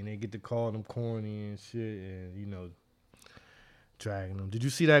 and they get to call him corny and shit, and dragging him. Did you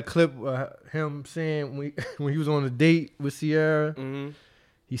see that clip? Him saying when he was on a date with Sierra, Mm-hmm.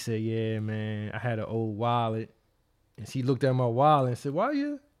 he said, "Yeah, man, I had an old wallet," and she looked at my wallet and said, "Why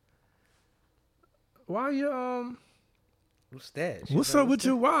you What's that? What's up with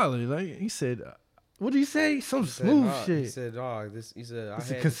your wallet?" Like he said, what did he say? Some smooth shit. He said, he said,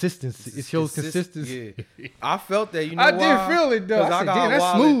 It's a consistency. It shows consistency. Yeah. I felt that. You know I why? did feel it though. 'Cause I said, got damn, a that's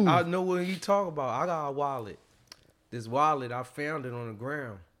wallet. smooth. I know what he talk about. I got a wallet. This wallet, I found it on the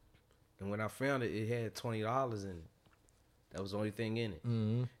ground, and when I found it, it had $20 in it. That was the only thing in it,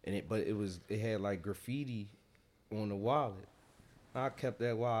 Mm-hmm. and it had like graffiti on the wallet. I kept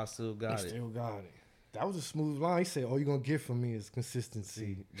that wallet. I still got it. Still got it. That was a smooth line. He said, "All you're gonna get from me is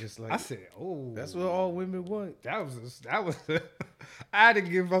consistency." Just like I said, "Oh, that's what all women want. that was." I had to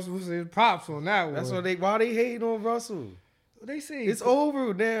give Russell Wilson props on that one. That's why they hating on Russell. They say. It's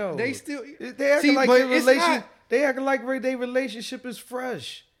over now. They still. They acting See, like but their it's relation. not- They acting like their relationship is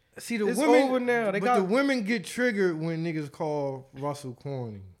fresh. See, the It's women over now. but the women get triggered when niggas call Russell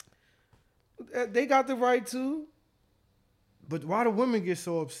corny. They got the right to, But why do women get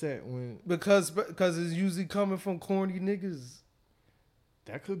so upset when because it's usually coming from corny niggas.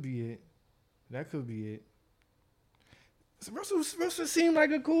 that could be it? That could be it. So Russell seemed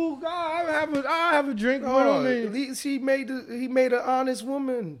like a cool guy. I have a drink with him. And He made an honest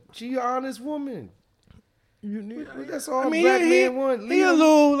woman. She an honest woman. That's all black men want. He a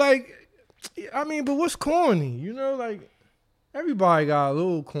little like, I mean, but what's corny? Like everybody got a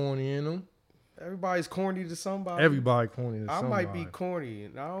little corny in them. Everybody's corny to somebody. Everybody corny to somebody. I might be corny,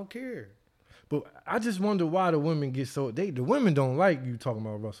 and I don't care. But I just wonder why the women get so the women don't like you talking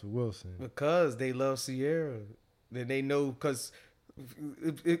about Russell Wilson. Because they love Sierra. Then they know, because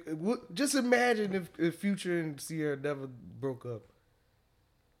just imagine if Future and Sierra never broke up.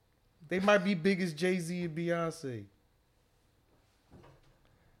 They might be big as Jay-Z and Beyonce.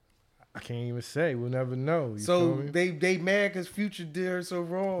 I can't even say. We'll never know. You So feel me? they mad because Future did her so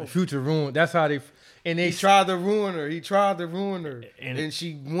wrong. Future ruined. That's how they. And they He tried to ruin her. And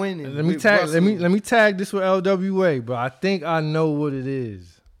she winning. Let me with tag. Russell. Let me tag this with LWA. But I think I know what it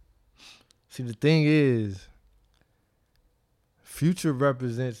is. See, the thing is, Future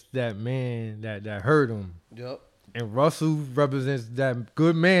represents that man that hurt him, Yep. and Russell represents that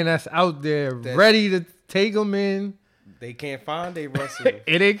good man that's out there That- ready to take him in, They can't find a Russell.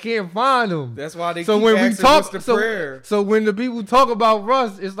 and they can't find him. That's why they So keep when we asking talk, what's the prayer. so when the people talk about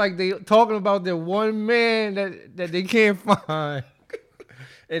Russ, it's like they talking about that one man that they can't find,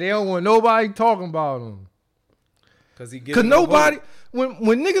 and they don't want nobody talking about him. Because he gets Cause nobody, when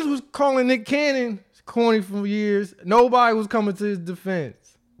niggas was calling Nick Cannon corny for years, nobody was coming to his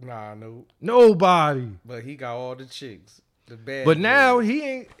defense. Nah, no. Nobody. But he got all the chicks. The bad. But now boys.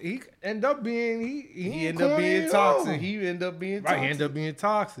 he end up being he ain't end up corny being at all. toxic. He end up being Right, toxic. he end up being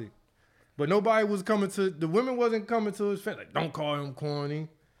toxic. But nobody was coming to the women wasn't coming to his fence like, don't call him corny.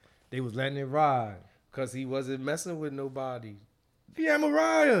 They was letting it ride. Because he wasn't messing with nobody. Yeah,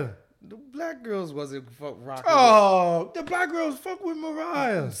 Mariah. The black girls wasn't rocking Oh, the black girls fuck with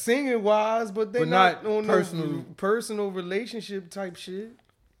Mariah. with singing wise, but they But not not on personal. no personal relationship type shit.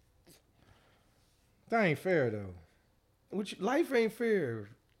 That ain't fair though. Which life ain't fair.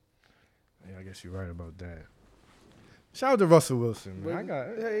 Yeah, I guess you're right about that. Shout out to Russell Wilson, man.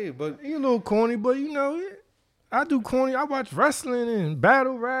 But He a little corny, but you know, I do corny. I watch wrestling and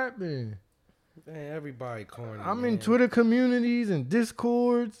battle rap, and man, everybody corny. I'm man. in Twitter communities and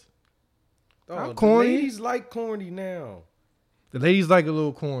Discords. Oh, I'm the corny. ladies like corny now. The ladies like a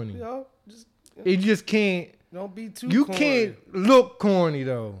little corny. You know, just It just can't. don't be too. You corny. can't look corny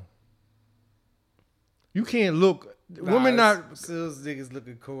though. You can't look. Women not. Sills niggas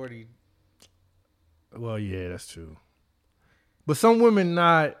looking corny. Well, yeah, that's true. But some women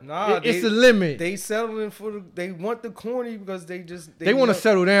not. Nah, it's a limit. They settling for they want the corny because they want to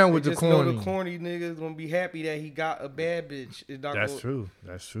settle down with they the just know corny. the corny niggas gonna be happy that he got a bad bitch. That's true.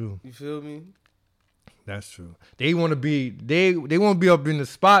 That's true. You feel me? That's true. They want to be. They want to be up in the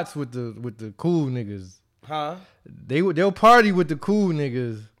spots with the cool niggas. Huh? They'll party with the cool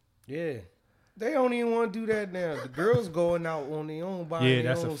niggas. Yeah. They don't even want to do that now. The girls going out on their own, buying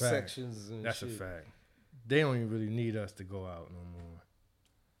their own sections and That's shit. a fact. They don't even really need us to go out no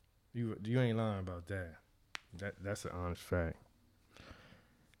more. You ain't lying about that. That's an honest fact.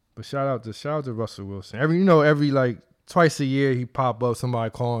 But shout out to Russell Wilson. Every like twice a year he pop up, somebody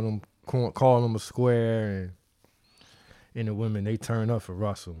calling him a square, and the women they turn up for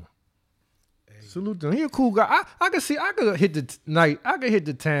Russell. Hey. Salute to him. He a cool guy. I could hit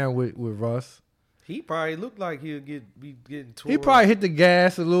the town with Russ. He probably looked like he'll be getting tore He probably hit the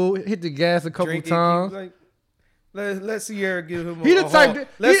gas a couple drinking, times. Like, let Sierra give him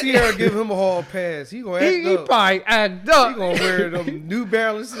Sierra give him a hall pass. He gonna act he up. probably act up. He gonna wear them New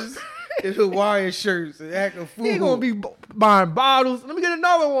Balances and Hawaiian shirts and act a fool. He gonna be buying bottles. Let me get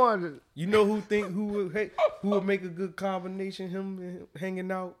another one. You know who would make a good combination? Him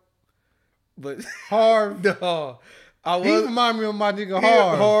hanging out, but Harv. No, He remind me of my nigga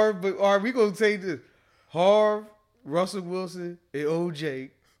Harv. Harv, but are we gonna take this? Harv, Russell Wilson, and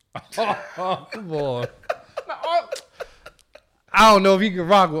OJ. Come on. I don't know if he can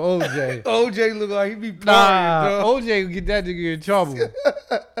rock with OJ. OJ look like he be partying. OJ would get that nigga in trouble.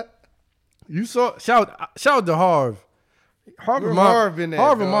 You saw shout out to Harv. Harv remind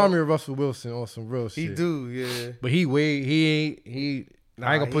me of Russell Wilson on some real shit. He do, yeah. But I ain't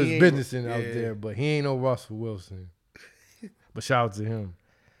gonna put his business out there, but he ain't no Russell Wilson. But shout out to him.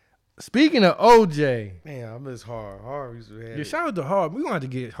 Speaking of OJ, man, I miss Harv. Harv used to have. Yeah, shout out to Harv. We gonna have to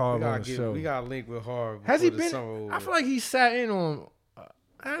get Harv on the show. We got to link with Harv. Has he been? I feel like he sat in on.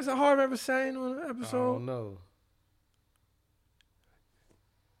 Has Harv ever sat in on an episode? I don't know.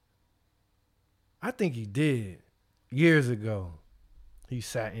 I think he did years ago. He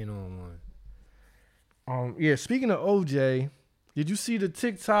sat in on one. Yeah. Speaking of OJ, did you see the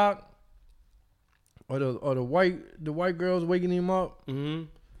TikTok or the white girls waking him up? Mm-hmm.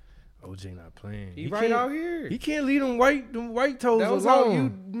 OJ not playing. He right out here. He can't leave them white toes that was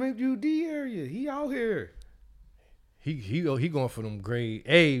alone. Out UD area. He out here. He going for them grade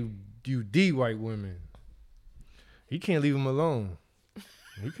A UD white women. He can't leave them alone.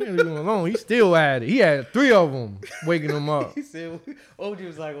 He still at it. He had 3 of them waking him up. He said, OJ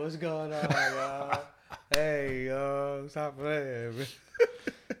was like, what's going on, y'all? Hey, stop playing, man.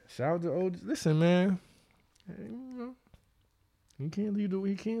 Shout out to OJ. Listen, man. Hey, you know, he can't leave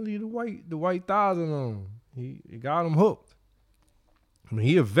the white thighs alone. He got him hooked. I mean,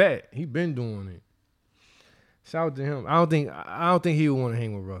 he a vet. He been doing it. Shout out to him. I don't think he would want to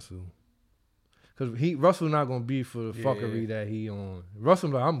hang with Russell. Cause Russell not gonna be for the fuckery that he on. Russell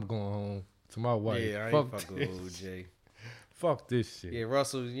like, I'm going home to my wife. Yeah, I ain't fucking with OJ. Fuck this shit. Yeah,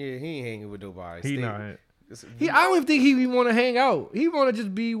 Russell. Yeah, he ain't hanging with nobody. He not. I don't even think he even want to hang out. He want to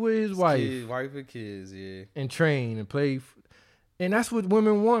just be with his wife, wife and kids. Yeah, and train and play. And that's what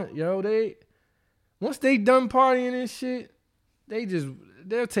women want, yo. Once they done partying and shit,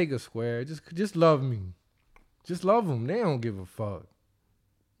 they'll take a square. Just love me. Just love them. They don't give a fuck.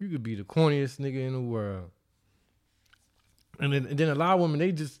 You could be the corniest nigga in the world. And then a lot of women,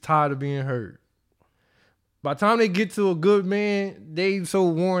 they just tired of being hurt. By the time they get to a good man, they so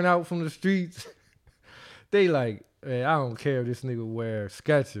worn out from the streets. They like, man, I don't care if this nigga wear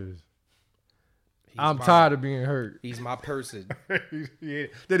Skechers. I'm tired of being hurt. He's my person. Yeah.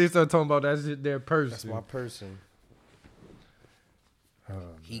 Then they start talking about that shit, their person. That's my person.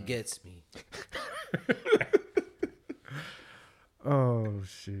 He gets me. Oh,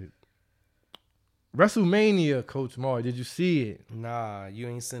 shit. WrestleMania, Coach Mark. Did you see it? Nah, you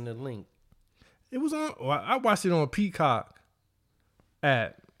ain't send a link. It was on. I watched it on Peacock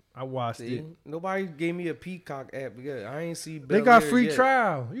app. I watched it. Nobody gave me a Peacock app because I ain't see. They got free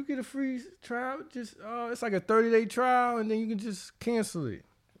trial. You get a free trial. Just it's like a 30-day trial, and then you can just cancel it.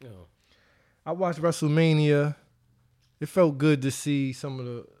 Yeah. I watched WrestleMania. It felt good to see some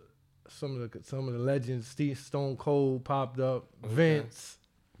of some of the legends. Steve Stone Cold popped up. Okay.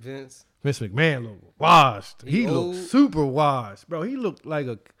 Vince McMahon looked washed. He old. looked super washed, bro. He looked like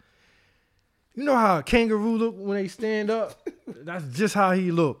a. You know how a kangaroo look when they stand up? That's just how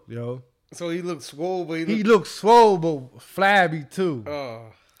he looked, yo. So he looked swole, but He looked swole but flabby too. Oh,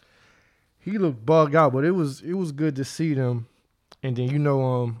 He looked bugged out, but it was good to see them. And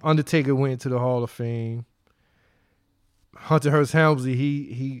then Undertaker went into the Hall of Fame. Hunter Hearst Helmsley,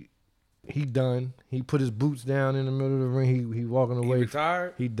 he done. He put his boots down in the middle of the ring. He walking away. he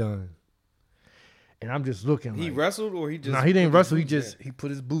retired. He done. And I'm just looking. He like, wrestled or he just? Nah, he didn't put his wrestle. He boots just he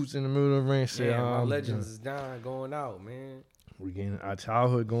put his boots in the middle of the ring. And said, Damn, my I'm legends done. is dying, going out, man. We getting our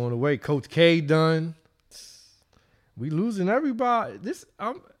childhood going away. Coach K done. We losing everybody.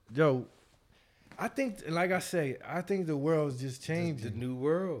 I think, like I say, I think the world's just changing. The new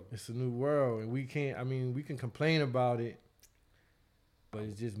world. It's a new world, and we can complain about it, but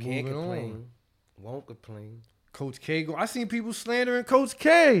it's just Can't moving complain. on. Won't complain. Coach K, I seen people slandering Coach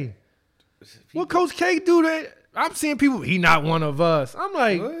K. What Coach K do that? I'm seeing people, he not one of us. I'm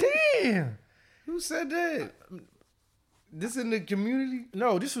like, What? damn. Who said that? This in the community?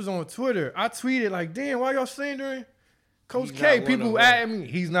 No, this was on Twitter. I tweeted like, damn, why y'all slandering Coach He's K? not one People of at me,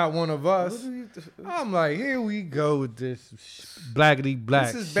 he's not one of us. What do you I'm like, here we go with this blackity black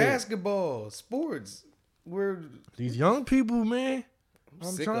This is shit. basketball, sports. These young people, man. I'm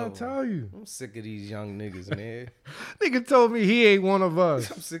sick trying of to tell you. I'm sick of these young niggas, man. Nigga told me he ain't one of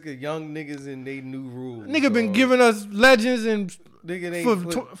us. I'm sick of young niggas and they new rules. Nigga been dog. giving us legends and Nigga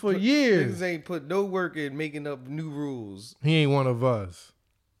ain't for years. Niggas ain't put no work in making up new rules. He ain't one of us.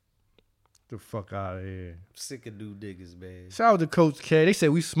 The fuck out of here. I'm sick of new niggas, man. Shout out to Coach K. They said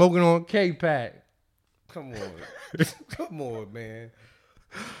we smoking on K-Pack. Come on. Come on, man.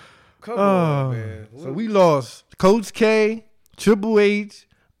 Come on, man. So we lost Coach K, Triple H,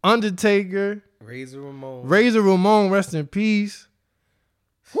 Undertaker, Razor Ramon. Razor Ramon, rest in peace.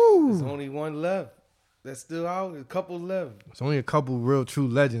 There's Woo. only one left. That's still out. A couple left. There's only a couple real true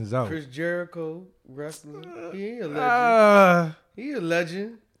legends out. Chris Jericho, wrestler. He ain't a legend. He a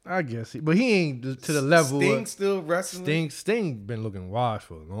legend. I guess, but he ain't to the level. Sting still wrestling. Sting been looking washed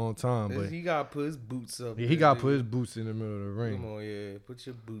for a long time, but He got to put his boots up. he got to put his boots in the middle of the ring. Come on, yeah. Put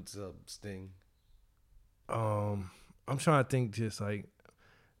your boots up, Sting. I'm trying to think just like,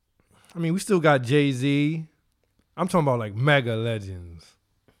 I mean, we still got Jay-Z. I'm talking about like mega legends.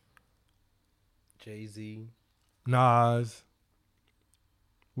 Jay-Z. Nas.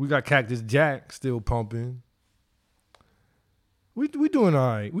 We got Cactus Jack still pumping. We doing all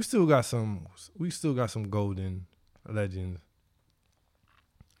right. We still got some golden legends.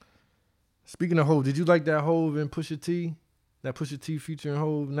 Speaking of Hove, did you like that Hove and Pusha T? That Pusha T featuring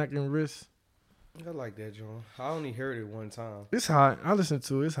Hove, neck and wrist? I like that, John. I only heard it one time. It's hot. I listened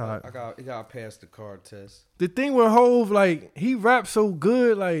to it. It's hot. It got past the card test. The thing with Hove, like, he raps so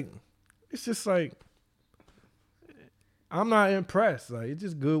good, like, it's just like, I'm not impressed. Like, it's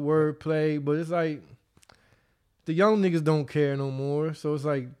just good wordplay, but it's like, the young niggas don't care no more. So it's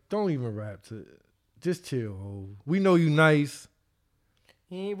like, don't even rap to it. Just chill, Hove. We know you nice.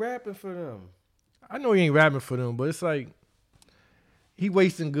 He ain't rapping for them. I know he ain't rapping for them, but it's like, he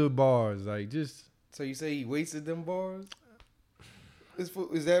wasting good bars. Like, just. So you say he wasted them bars?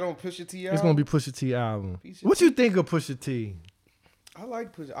 Is that on Pusha T album? It's going to be Pusha T album. Pusha What you think of Pusha T? I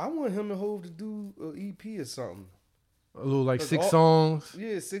like Pusha. I want him and Hove to do an EP or something. A little like 6 all- songs?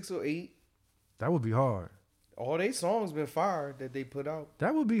 Yeah, 6 or 8. That would be hard. All they songs been fired that they put out.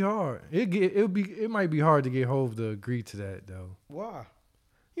 That would be hard. It might be hard to get Hove to agree to that though. Why?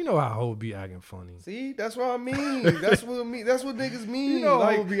 You know how Hove be acting funny. See, that's what I mean. That's what niggas mean. You know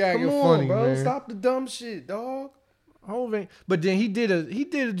like, Hov be acting come on, funny, bro. man. Stop the dumb shit, dog. Hove ain't. But then he did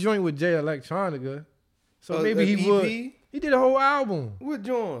a joint with Jay Electronica, so maybe an he EP? would. He did a whole album. What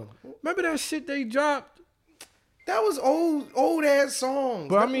John? Remember that shit they dropped? That was old ass songs.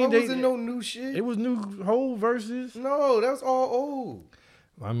 But I mean, that wasn't no new shit. It was new Hove verses. No, that's all old.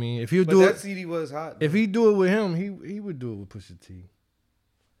 I mean, if he'll But do that it, CD was hot. if he do it with him, he would do it with Pusha T.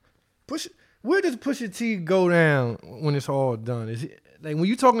 Where does Pusha T go down when it's all done? Is it like when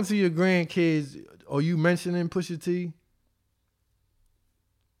you talking to your grandkids? Are you mentioning Pusha T?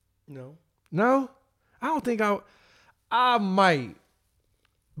 No. No, I don't think I might,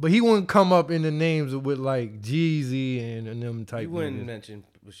 but he wouldn't come up in the names with like Jeezy and them type. You wouldn't niggas. mention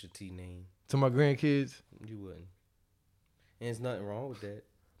Pusha T name. To my grandkids, You wouldn't. And there's nothing wrong with that.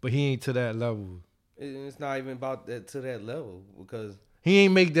 but he ain't to that level. It's not even about that to that level because He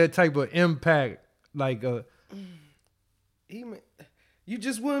ain't make that type of impact like you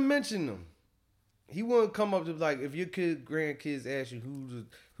just wouldn't mention him. He wouldn't come up to like if your grandkids ask you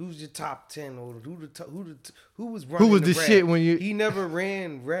who's your top 10 or who was running Who was the rap. shit when you? He never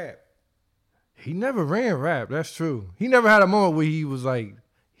ran rap. He never ran rap. That's true. He never had a moment where he was like,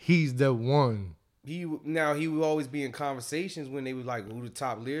 he's the one. He would always be in conversations when they was like, who the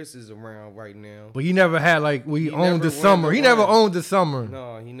top lyricists around right now. But he never had like we He owned never the summer. ran He the never run. owned the summer.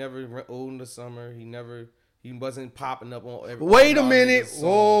 No, he never owned the summer. He wasn't popping up on every. Wait a all minute. niggas' songs.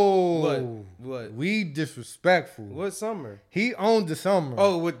 Whoa. What? We disrespectful. What summer? He owned the summer.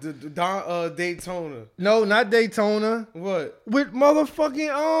 Oh, with the Daytona. No, not Daytona. What? With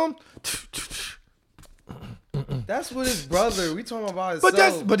motherfucking That's with his brother. We talking about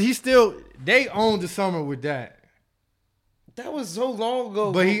himself. but he still they owned the summer with that. That was so long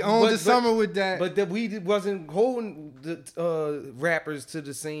ago. But he owned the summer with that. But that we wasn't holding the rappers to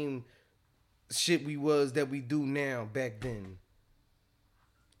the same shit that we do now back then.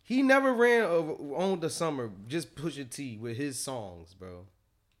 He never owned the summer. Just Pusha T with his songs, bro.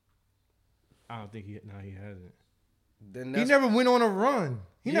 I don't think he hasn't. Then He never went on a run.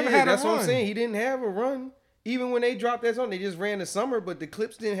 He never had a run. That's what I'm saying. He didn't have a run. Even when they dropped that song, they just ran the summer, but the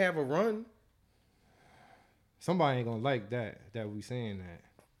Clips didn't have a run. Somebody ain't gonna like that we saying that.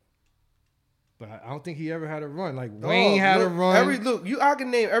 But I don't think he ever had a run. Like Wayne had a run. I can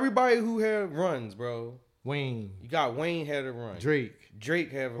name everybody who had runs, bro. Wayne. You got Wayne had a run.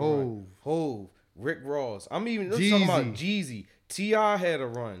 Drake had a run. Hove. Rick Ross. I'm even talking about Jeezy. T.I. had a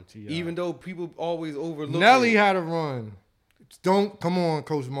run. Even though people always overlook Nelly had a run. Come on,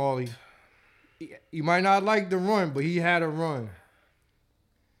 Coach Marley. You might not like the run, but he had a run.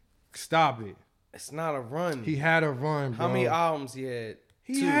 Stop it. It's not a run. He had a run, bro. How many albums he had?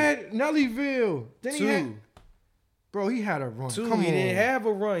 He had Nellyville. Then Two. He had a run. Two. Come He on. didn't have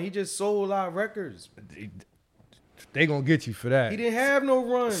a run. He just sold a lot of records. They gonna get you for that. He didn't have no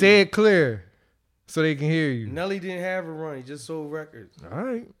run. Say it clear so they can hear you. Nelly didn't have a run. He just sold records. All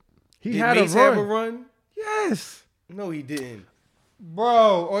right. He Did had Mace a run. have a run? Yes. No, he didn't.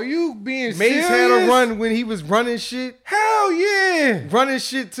 Bro, are you being Mace serious? had a run when he was running shit. Hell yeah. Running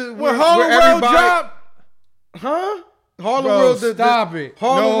shit to When Harlem World dropped. Huh? Harlem Bro, World. stop it.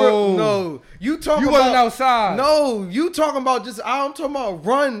 Harlem No. World. No. You talking about. wasn't outside. No. You talking about I'm talking about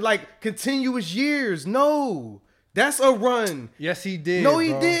run like continuous years. No. That's a run. Yes, he did. No, he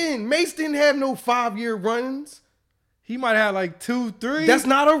bro. didn't. Mace didn't have no 5-year runs. He might have had like 2, 3. That's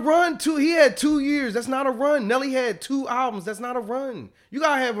not a run. He had 2 years. That's not a run. Nelly had 2 albums. That's not a run. You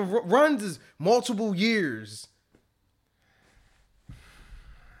gotta have runs is multiple years.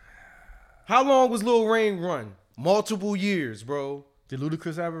 How long was Lil Wayne run? Multiple years, bro. Did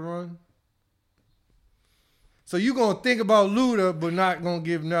Ludacris have a run? So you gonna think about Luda, but not gonna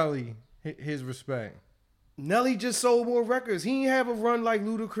give Nelly his respect? Nelly just sold more records. He didn't have a run like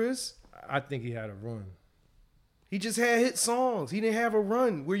Ludacris. I think he had a run. He just had hit songs. He didn't have a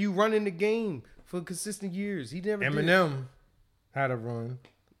run where you run in the game for consistent years. He never did. Eminem had a run.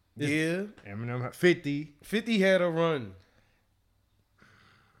 Yeah. Eminem had 50. 50 had a run.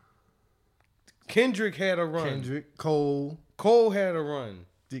 Kendrick had a run. Kendrick, Cole had a run.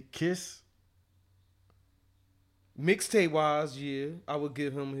 did Kiss. Mixtape wise, yeah, I would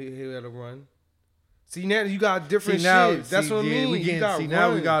give him he had a run. See now you got different shit. That's what I mean.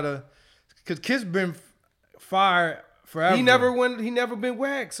 Now we gotta, cause Kiss been fired forever. He never been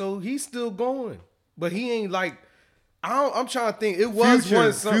whacked, so he's still going. But he ain't like I'm trying to think. It was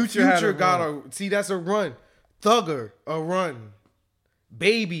Future got see that's a run. Thugger a run.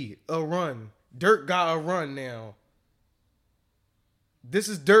 Baby a run. Dirk got a run now. This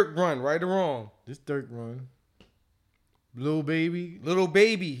is Dirk run, right or wrong? This Dirk run. Little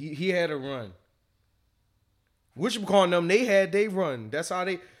Baby, he had a run. Whatchamacallit them, they had they run. That's how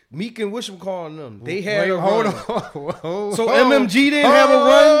Meek and whatchamacallit them, they had a run. Hold on. So MMG didn't have a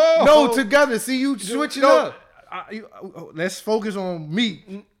run? No, together. See, you switching up. Let's focus on Meek.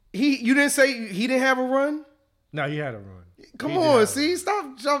 You didn't say he didn't have a run? No, he had a run. Come on, see,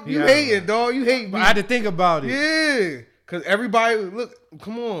 stop. You hating, dog. You hate me. I had to think about it. Yeah. Because everybody, look,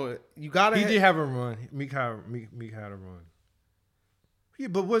 come on. You got to He did have a run. Meek had a run. Yeah,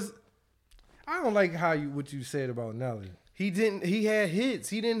 but I don't like what you said about Nelly. He had hits.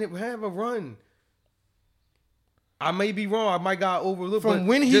 He didn't have a run. I may be wrong. I might got overlooked. From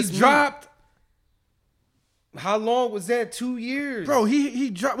when he dropped. How long was that? 2 years. Bro, he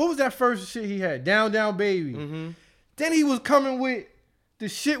dropped. What was that first shit he had? Down, Down, Baby. Mm-hmm. Then he was coming with the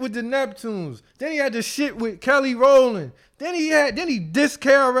shit with the Neptunes. Then he had the shit with Kelly Rowland. Then he dissed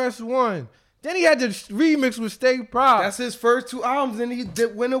KRS-One. Then he had the remix with Stay Proud. That's his first 2 albums, and he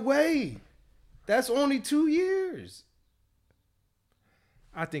went away. That's only 2 years.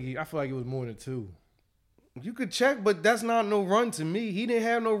 I feel like it was more than 2. You could check, but that's not no run to me. He didn't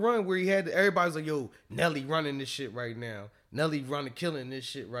have no run where he had everybody's like, yo, Nelly running this shit right now. Nelly running, killing this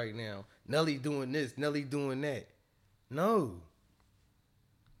shit right now. Nelly doing this, Nelly doing that. No.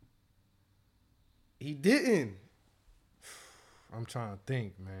 He didn't. I'm trying to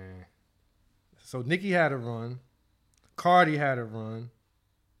think, man. So Nicki had a run. Cardi had a run.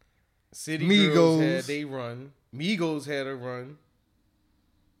 City Girls had they run. Migos had a run.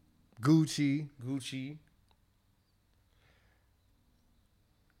 Gucci.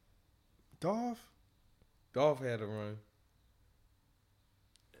 Dolph had a run.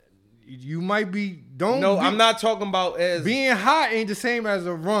 You might be I'm not talking about as being hot ain't the same as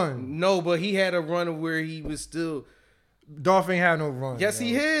a run. No, but he had a run where he was still. Dolph ain't had no run. Yes,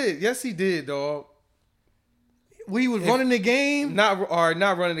 he had. Yes, he did, dog. He was running the game. Not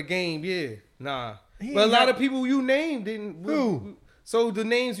running the game. Yeah, nah. But a lot of people you named didn't. Who? So the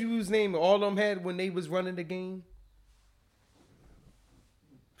names you was naming, all of them had when they was running the game.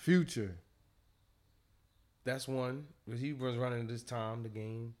 Future. That's one. He was running this time the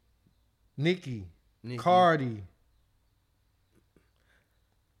game. Nicki. Cardi.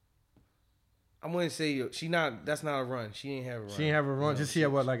 I wouldn't say that's not a run. She ain't have a run. She ain't have a run. No, just she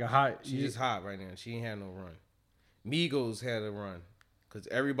had what, like a hot. She just hot right now. She ain't had no run. Migos had a run. Cause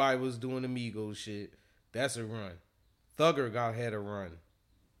everybody was doing the Migos shit. That's a run. Thugger had a run.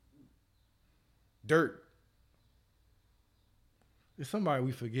 Dirt. It's somebody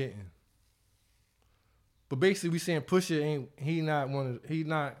we forgetting. But basically we saying Pusha niggas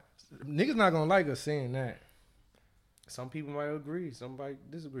not gonna like us saying that. Some people might agree, somebody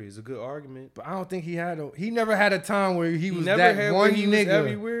disagree. It's a good argument. But I don't think he never had a time where he was never that had one he nigga. Was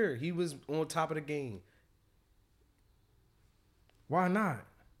everywhere. He was on top of the game. Why not?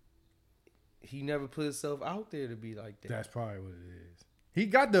 He never put himself out there to be like that. That's probably what it is. He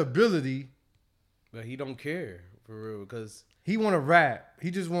got the ability. But he don't care, for real, because... He want to rap.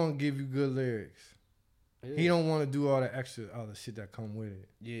 He just want to give you good lyrics. Yeah. He don't want to do all the extra other shit that come with it.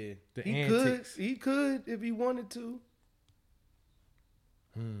 Yeah. The he antics. He could if he wanted to.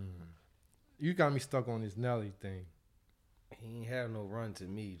 You got me stuck on this Nelly thing. He ain't have no run to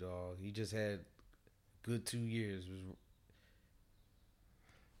me, dog. He just had good 2 years.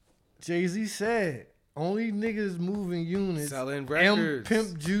 Jay-Z said, only niggas moving units. Selling records.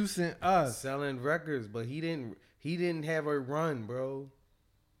 Pimp Juice and us. Selling records, but he didn't have a run, bro.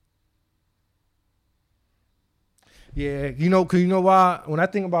 Yeah, you know why? When I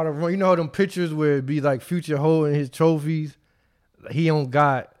think about a run, you know them pictures where it'd be like Future holding his trophies?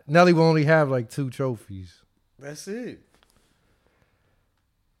 Nelly will only have like 2 trophies. That's it.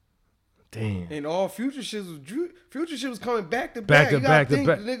 Damn. And all Future shit was coming back to back. Back to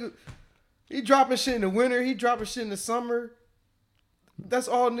back. Nigga, he dropping shit in the winter. He dropping shit in the summer. That's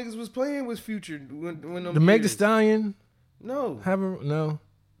all niggas was playing was Future. When the Meg Thee Stallion? No. No.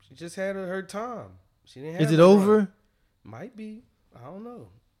 She just had her time. She didn't have. Is it over? Run. Might be. I don't know.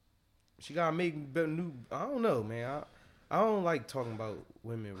 She gotta make new. I don't know, man. I don't like talking about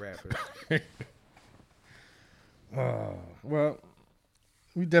women rappers. Well,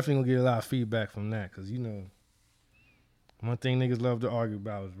 we definitely gonna get a lot of feedback from that because one thing niggas love to argue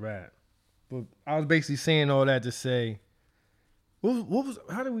about is rap. But I was basically saying all that to say, how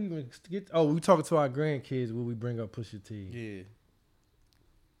did we even get? Oh, we talking to our grandkids when we bring up Pusha T. Yeah.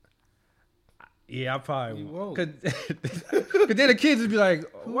 Yeah, I probably won't. Cause then the kids would be like,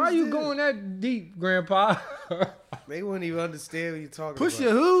 "Why are you going that deep, Grandpa?" They wouldn't even understand what you're talking Pusha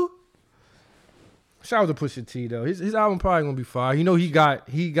about. who? Shout out to Pusha T though. His album probably gonna be fire. He got.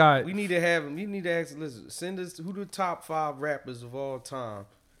 We need to have him. You need to ask. Listen, send us who the top 5 rappers of all time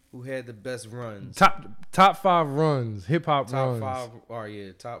who had the best runs. Top 5 runs, hip hop runs. Top 5. Oh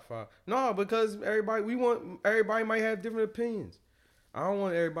yeah, top 5. No, because everybody might have different opinions. I don't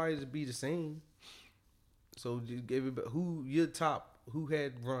want everybody to be the same. So who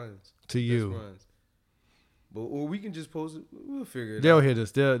had runs to you? Runs. Or we can just post it. We'll figure it They'll out. hit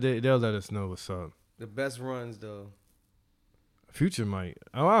us. They'll let us know what's up. The best runs though. Future might.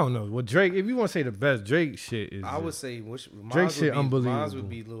 Oh, I don't know. Well, Drake. If you want to say the best, Drake shit is. I would say Drake shit unbelievable. Mine would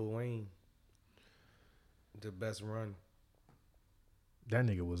be Lil Wayne. The best run. That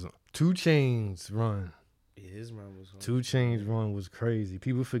nigga was 2 Chainz run. Yeah, his run was. 2 Chainz run was crazy.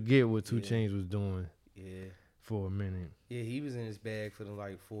 People forget what 2 Chainz was doing. Yeah. For a minute. Yeah, he was in his bag for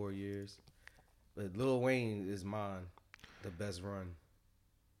like 4 years. But Lil Wayne is mine. The best run.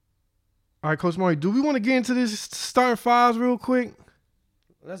 All right, Coach Murray, do we want to get into this starting 5s real quick?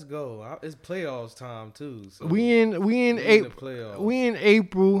 Let's go. It's playoffs time too. So we in April. We in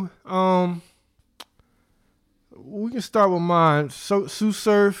April. We can start with mine. So Sue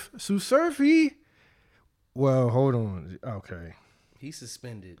Surf, Well, hold on. Okay. He's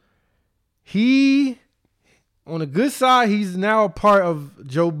suspended. He, on the good side, he's now a part of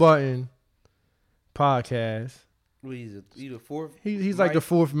Joe Budden podcast. Well, he's the fourth. He's like the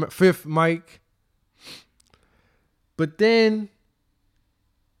fifth mic. But then,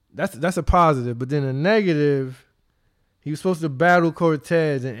 that's a positive. But then a negative, he was supposed to battle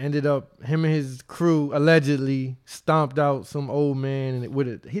Cortez and ended up, him and his crew allegedly stomped out some old man.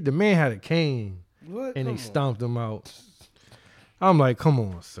 And the man had a cane. What? And they stomped him out. I'm like, come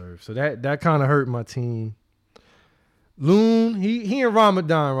on, sir. So that kind of hurt my team. Loon, he in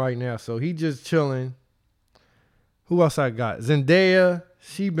Ramadan right now, so he just chilling. Who else I got? Zendaya,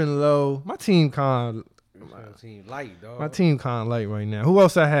 she been low. My team kind of light, dog. My team kind of light right now. Who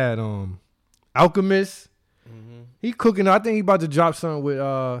else I had? Alchemist. Mm-hmm. He cooking. I think he about to drop something with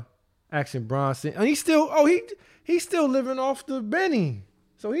Action Bronson. And he's still living off the Benny.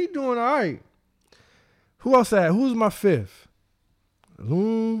 So he doing all right. Who else I had? Who's my fifth?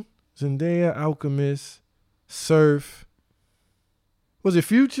 Loon, Zendaya, Alchemist, Surf. Was it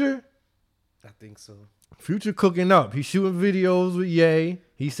Future? I think so. Future cooking up. He shooting videos with Ye.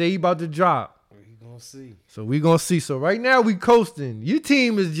 He say he about to drop. We gonna see. So we gonna see. So right now we coasting. Your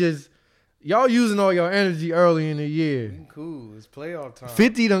team is just, y'all using all your energy early in the year. Cool. It's playoff time.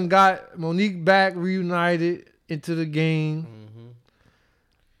 50 done got Monique back reunited into the game. Mm-hmm.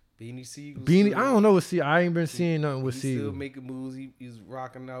 Beanie Siegel. I don't know what Siegel. I ain't been seeing nothing with Siegel. He's still making moves. He's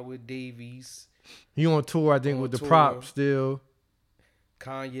rocking out with Davies. He on tour, I think, with the prop still.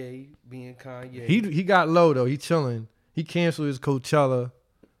 Kanye being Kanye. He got low though. He chilling. He canceled his Coachella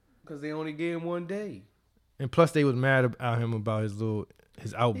because they only gave him 1 day. And plus, they was mad about him about his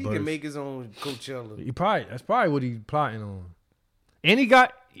outburst. He can make his own Coachella. That's probably what he's plotting on. And he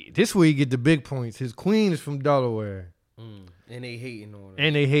got this way. He get the big points. His queen is from Delaware. And they hating on her.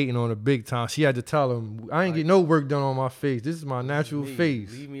 And they hating on her big time. She had to tell him, I ain't get no work done on my face. This is my natural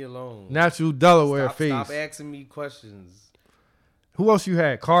face. Leave me alone. Natural Delaware face. Stop asking me questions. Who else you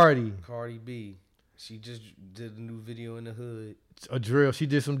had? Cardi B. She just did a new video in the hood. A drill. She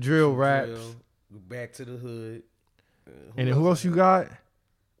did some drill raps. Back to the hood. And then who else you got?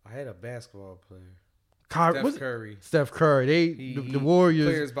 I had a basketball player. Steph Curry. Steph Curry. The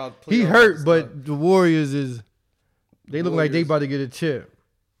Warriors. He hurt, but the Warriors is... They look like they about to get a chip.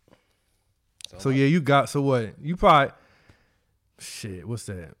 So yeah, you got, so what? You probably, shit, what's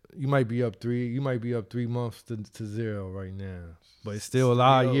that? You might be up 3. You might be up 3 months to 0 right now. But it's still a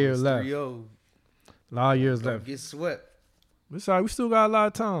lot of years left. 3-0. A lot of years left. Get swept. It's all right. We still got a lot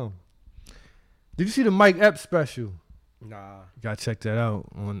of time. Did you see the Mike Epps special? Nah. You gotta check that out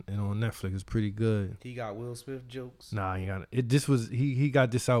on Netflix. It's pretty good. He got Will Smith jokes. Nah, he got it. He got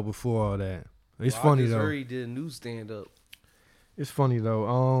this out before all that. It's funny though. I heard he did a new stand up. It's funny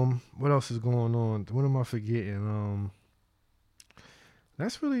though. What else is going on? What am I forgetting?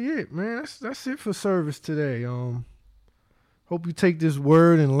 That's really it, man. That's it for service today. Hope you take this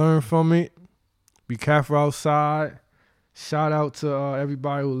word and learn from it. Be careful outside. Shout out to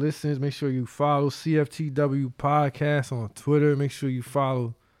everybody who listens. Make sure you follow CFTW Podcast on Twitter. Make sure you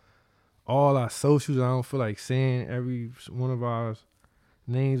follow all our socials. I don't feel like saying every one of our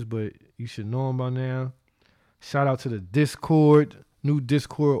names, but you should know them by now. Shout out to the Discord, new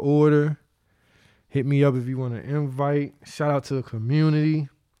Discord order. Hit me up if you want to invite. Shout out to the community,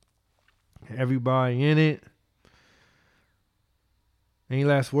 everybody in it. Any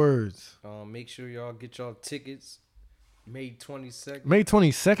last words? Make sure y'all get y'all tickets. May 22nd. May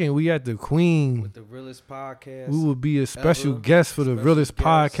 22nd, we at the Queen. With the realest podcast. We will be a special guest for the realest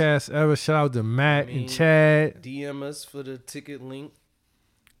podcast ever. Shout out to Matt and Chad. DM us for the ticket link.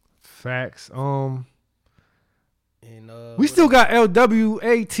 Facts. And we still got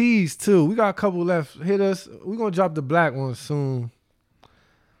LWATs too. We got a couple left. Hit us. We're gonna drop the black one soon.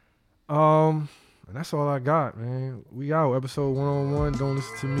 And that's all I got, man. We out. Episode 101. Don't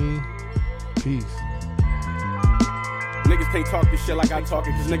listen to me. Peace. Niggas can't talk this shit like I talk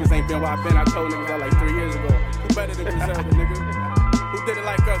it, cause niggas ain't been where I been. I told niggas that like 3 years ago. Who better than Griselda, nigga? Who did it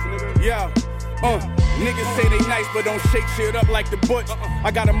like us, nigga? Yeah. Niggas say they nice, but don't shake shit up like the Butch.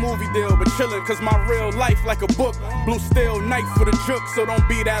 I got a movie deal, but chillin', cause my real life like a book. Blue steel knife for the juke, so don't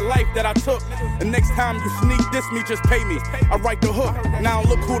be that life that I took. The next time you sneak diss me, just pay me. I write the hook. Now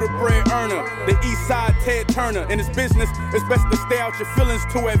look who the bread earner. The East Side Ted Turner. In this business, it's best to stay out your feelings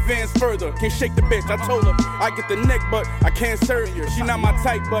to advance further. Can't shake the bitch. I told her I get the neck, but I can't serve you. She not my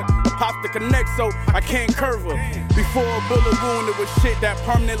type, but pops to connect, so I can't curve her. Before a bullet wound, it was shit that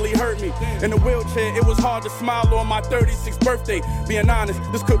permanently hurt me. In a wheelchair, it was hard to smile on my 36th birthday. Being honest,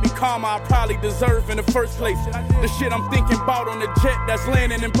 this could be karma I probably deserve in the first place. The shit I'm thinking about on the jet that's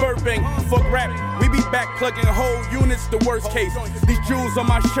landing in Burbank. Fuck rap, we be back plugging whole units, the worst case. These jewels on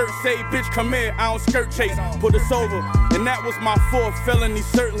my shirt say, bitch, come here, I don't skirt chase. Put us over, and that was my fourth felony,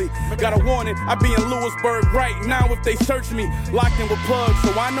 certainly. Got a warning, I be in Lewisburg right now if they search me. Locked in with plugs,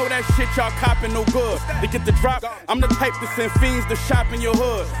 so I know that shit y'all copping no good. To get the drop, I'm the type to send fiends to shop in your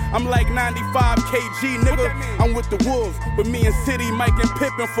hood. I'm like 95 kg, nigga, I'm with the wolves. But me and City, Mike and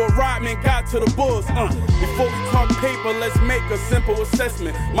Pippin for Rodman got to the Bulls. Before we talk paper, let's make a simple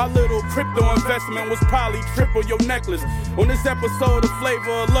assessment. My little crypto investment was probably triple your necklace. On this episode of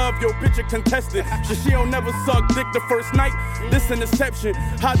Flavor of Love, your bitch a contestant. She don't never suck dick the first night. This an exception.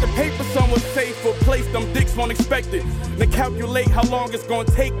 Hide the paper, someone safe for place them dicks won't expect it. Then calculate how long it's gonna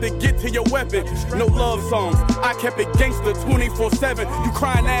take to get to your weapon. No love songs, I kept it gangster 24/7. You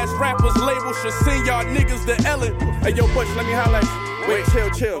crying ass rappers, labels should send y'all niggas to Ellen. Hey yo, Butch, let me highlight. Wait,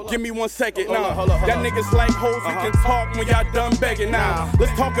 chill, give me 1 second now. Y'all niggas like hoes who can talk when y'all done begging now.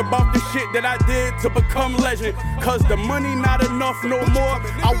 Let's talk about the shit that I did to become legend. Cause the money not enough no more,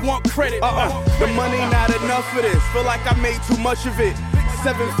 I want credit. The money not enough for this, feel like I made too much of it.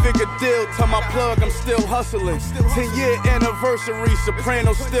 7-figure deal, tell my plug I'm still hustling. 10-year anniversary,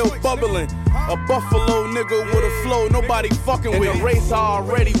 Soprano still bubbling. A Buffalo nigga with a flow nobody fucking with. In the race I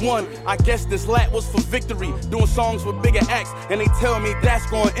already won, I guess this lap was for victory. Doing songs with bigger acts, and they tell me that's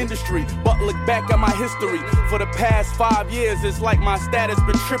going industry. But look back at my history, for the past 5 years it's like my status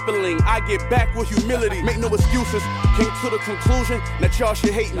been tripling. I get back with humility, make no excuses. Came to the conclusion that y'all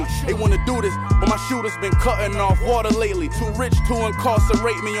should hate me. They wanna do this, but my shooter's been cutting off water lately. Too rich to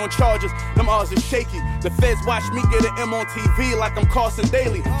incarcerate me on charges, them odds is shaky. The feds watch me get an M on TV like I'm Carson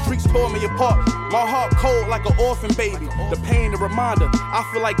Daly. Streets tore me apart, my heart cold like an orphan baby. The pain, the reminder, I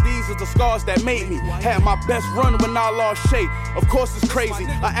feel like these are the scars that made me. Had my best run when I lost Shay. Of course it's crazy,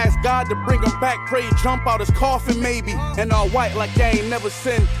 I asked God to bring him back. Pray jump out his coffin maybe. And all white like I ain't never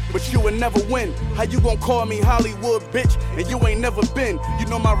sinned, but you would never win. How you gon' call me Hollywood bitch and you ain't never been? You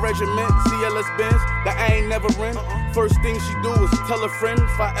know my regiment, CLS Benz, that I ain't never in. First thing she do is tell a friend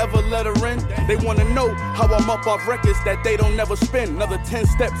if I ever let her in. They wanna know how I'm up off records that they don't never spin. Another 10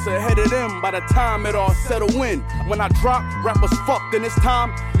 steps ahead of them by the time it all settle in. When I drop, rappers fucked and it's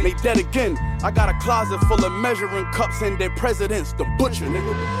time, they dead again. I got a closet full of measuring cups and their presidents, the butcher,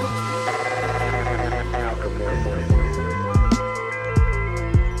 nigga.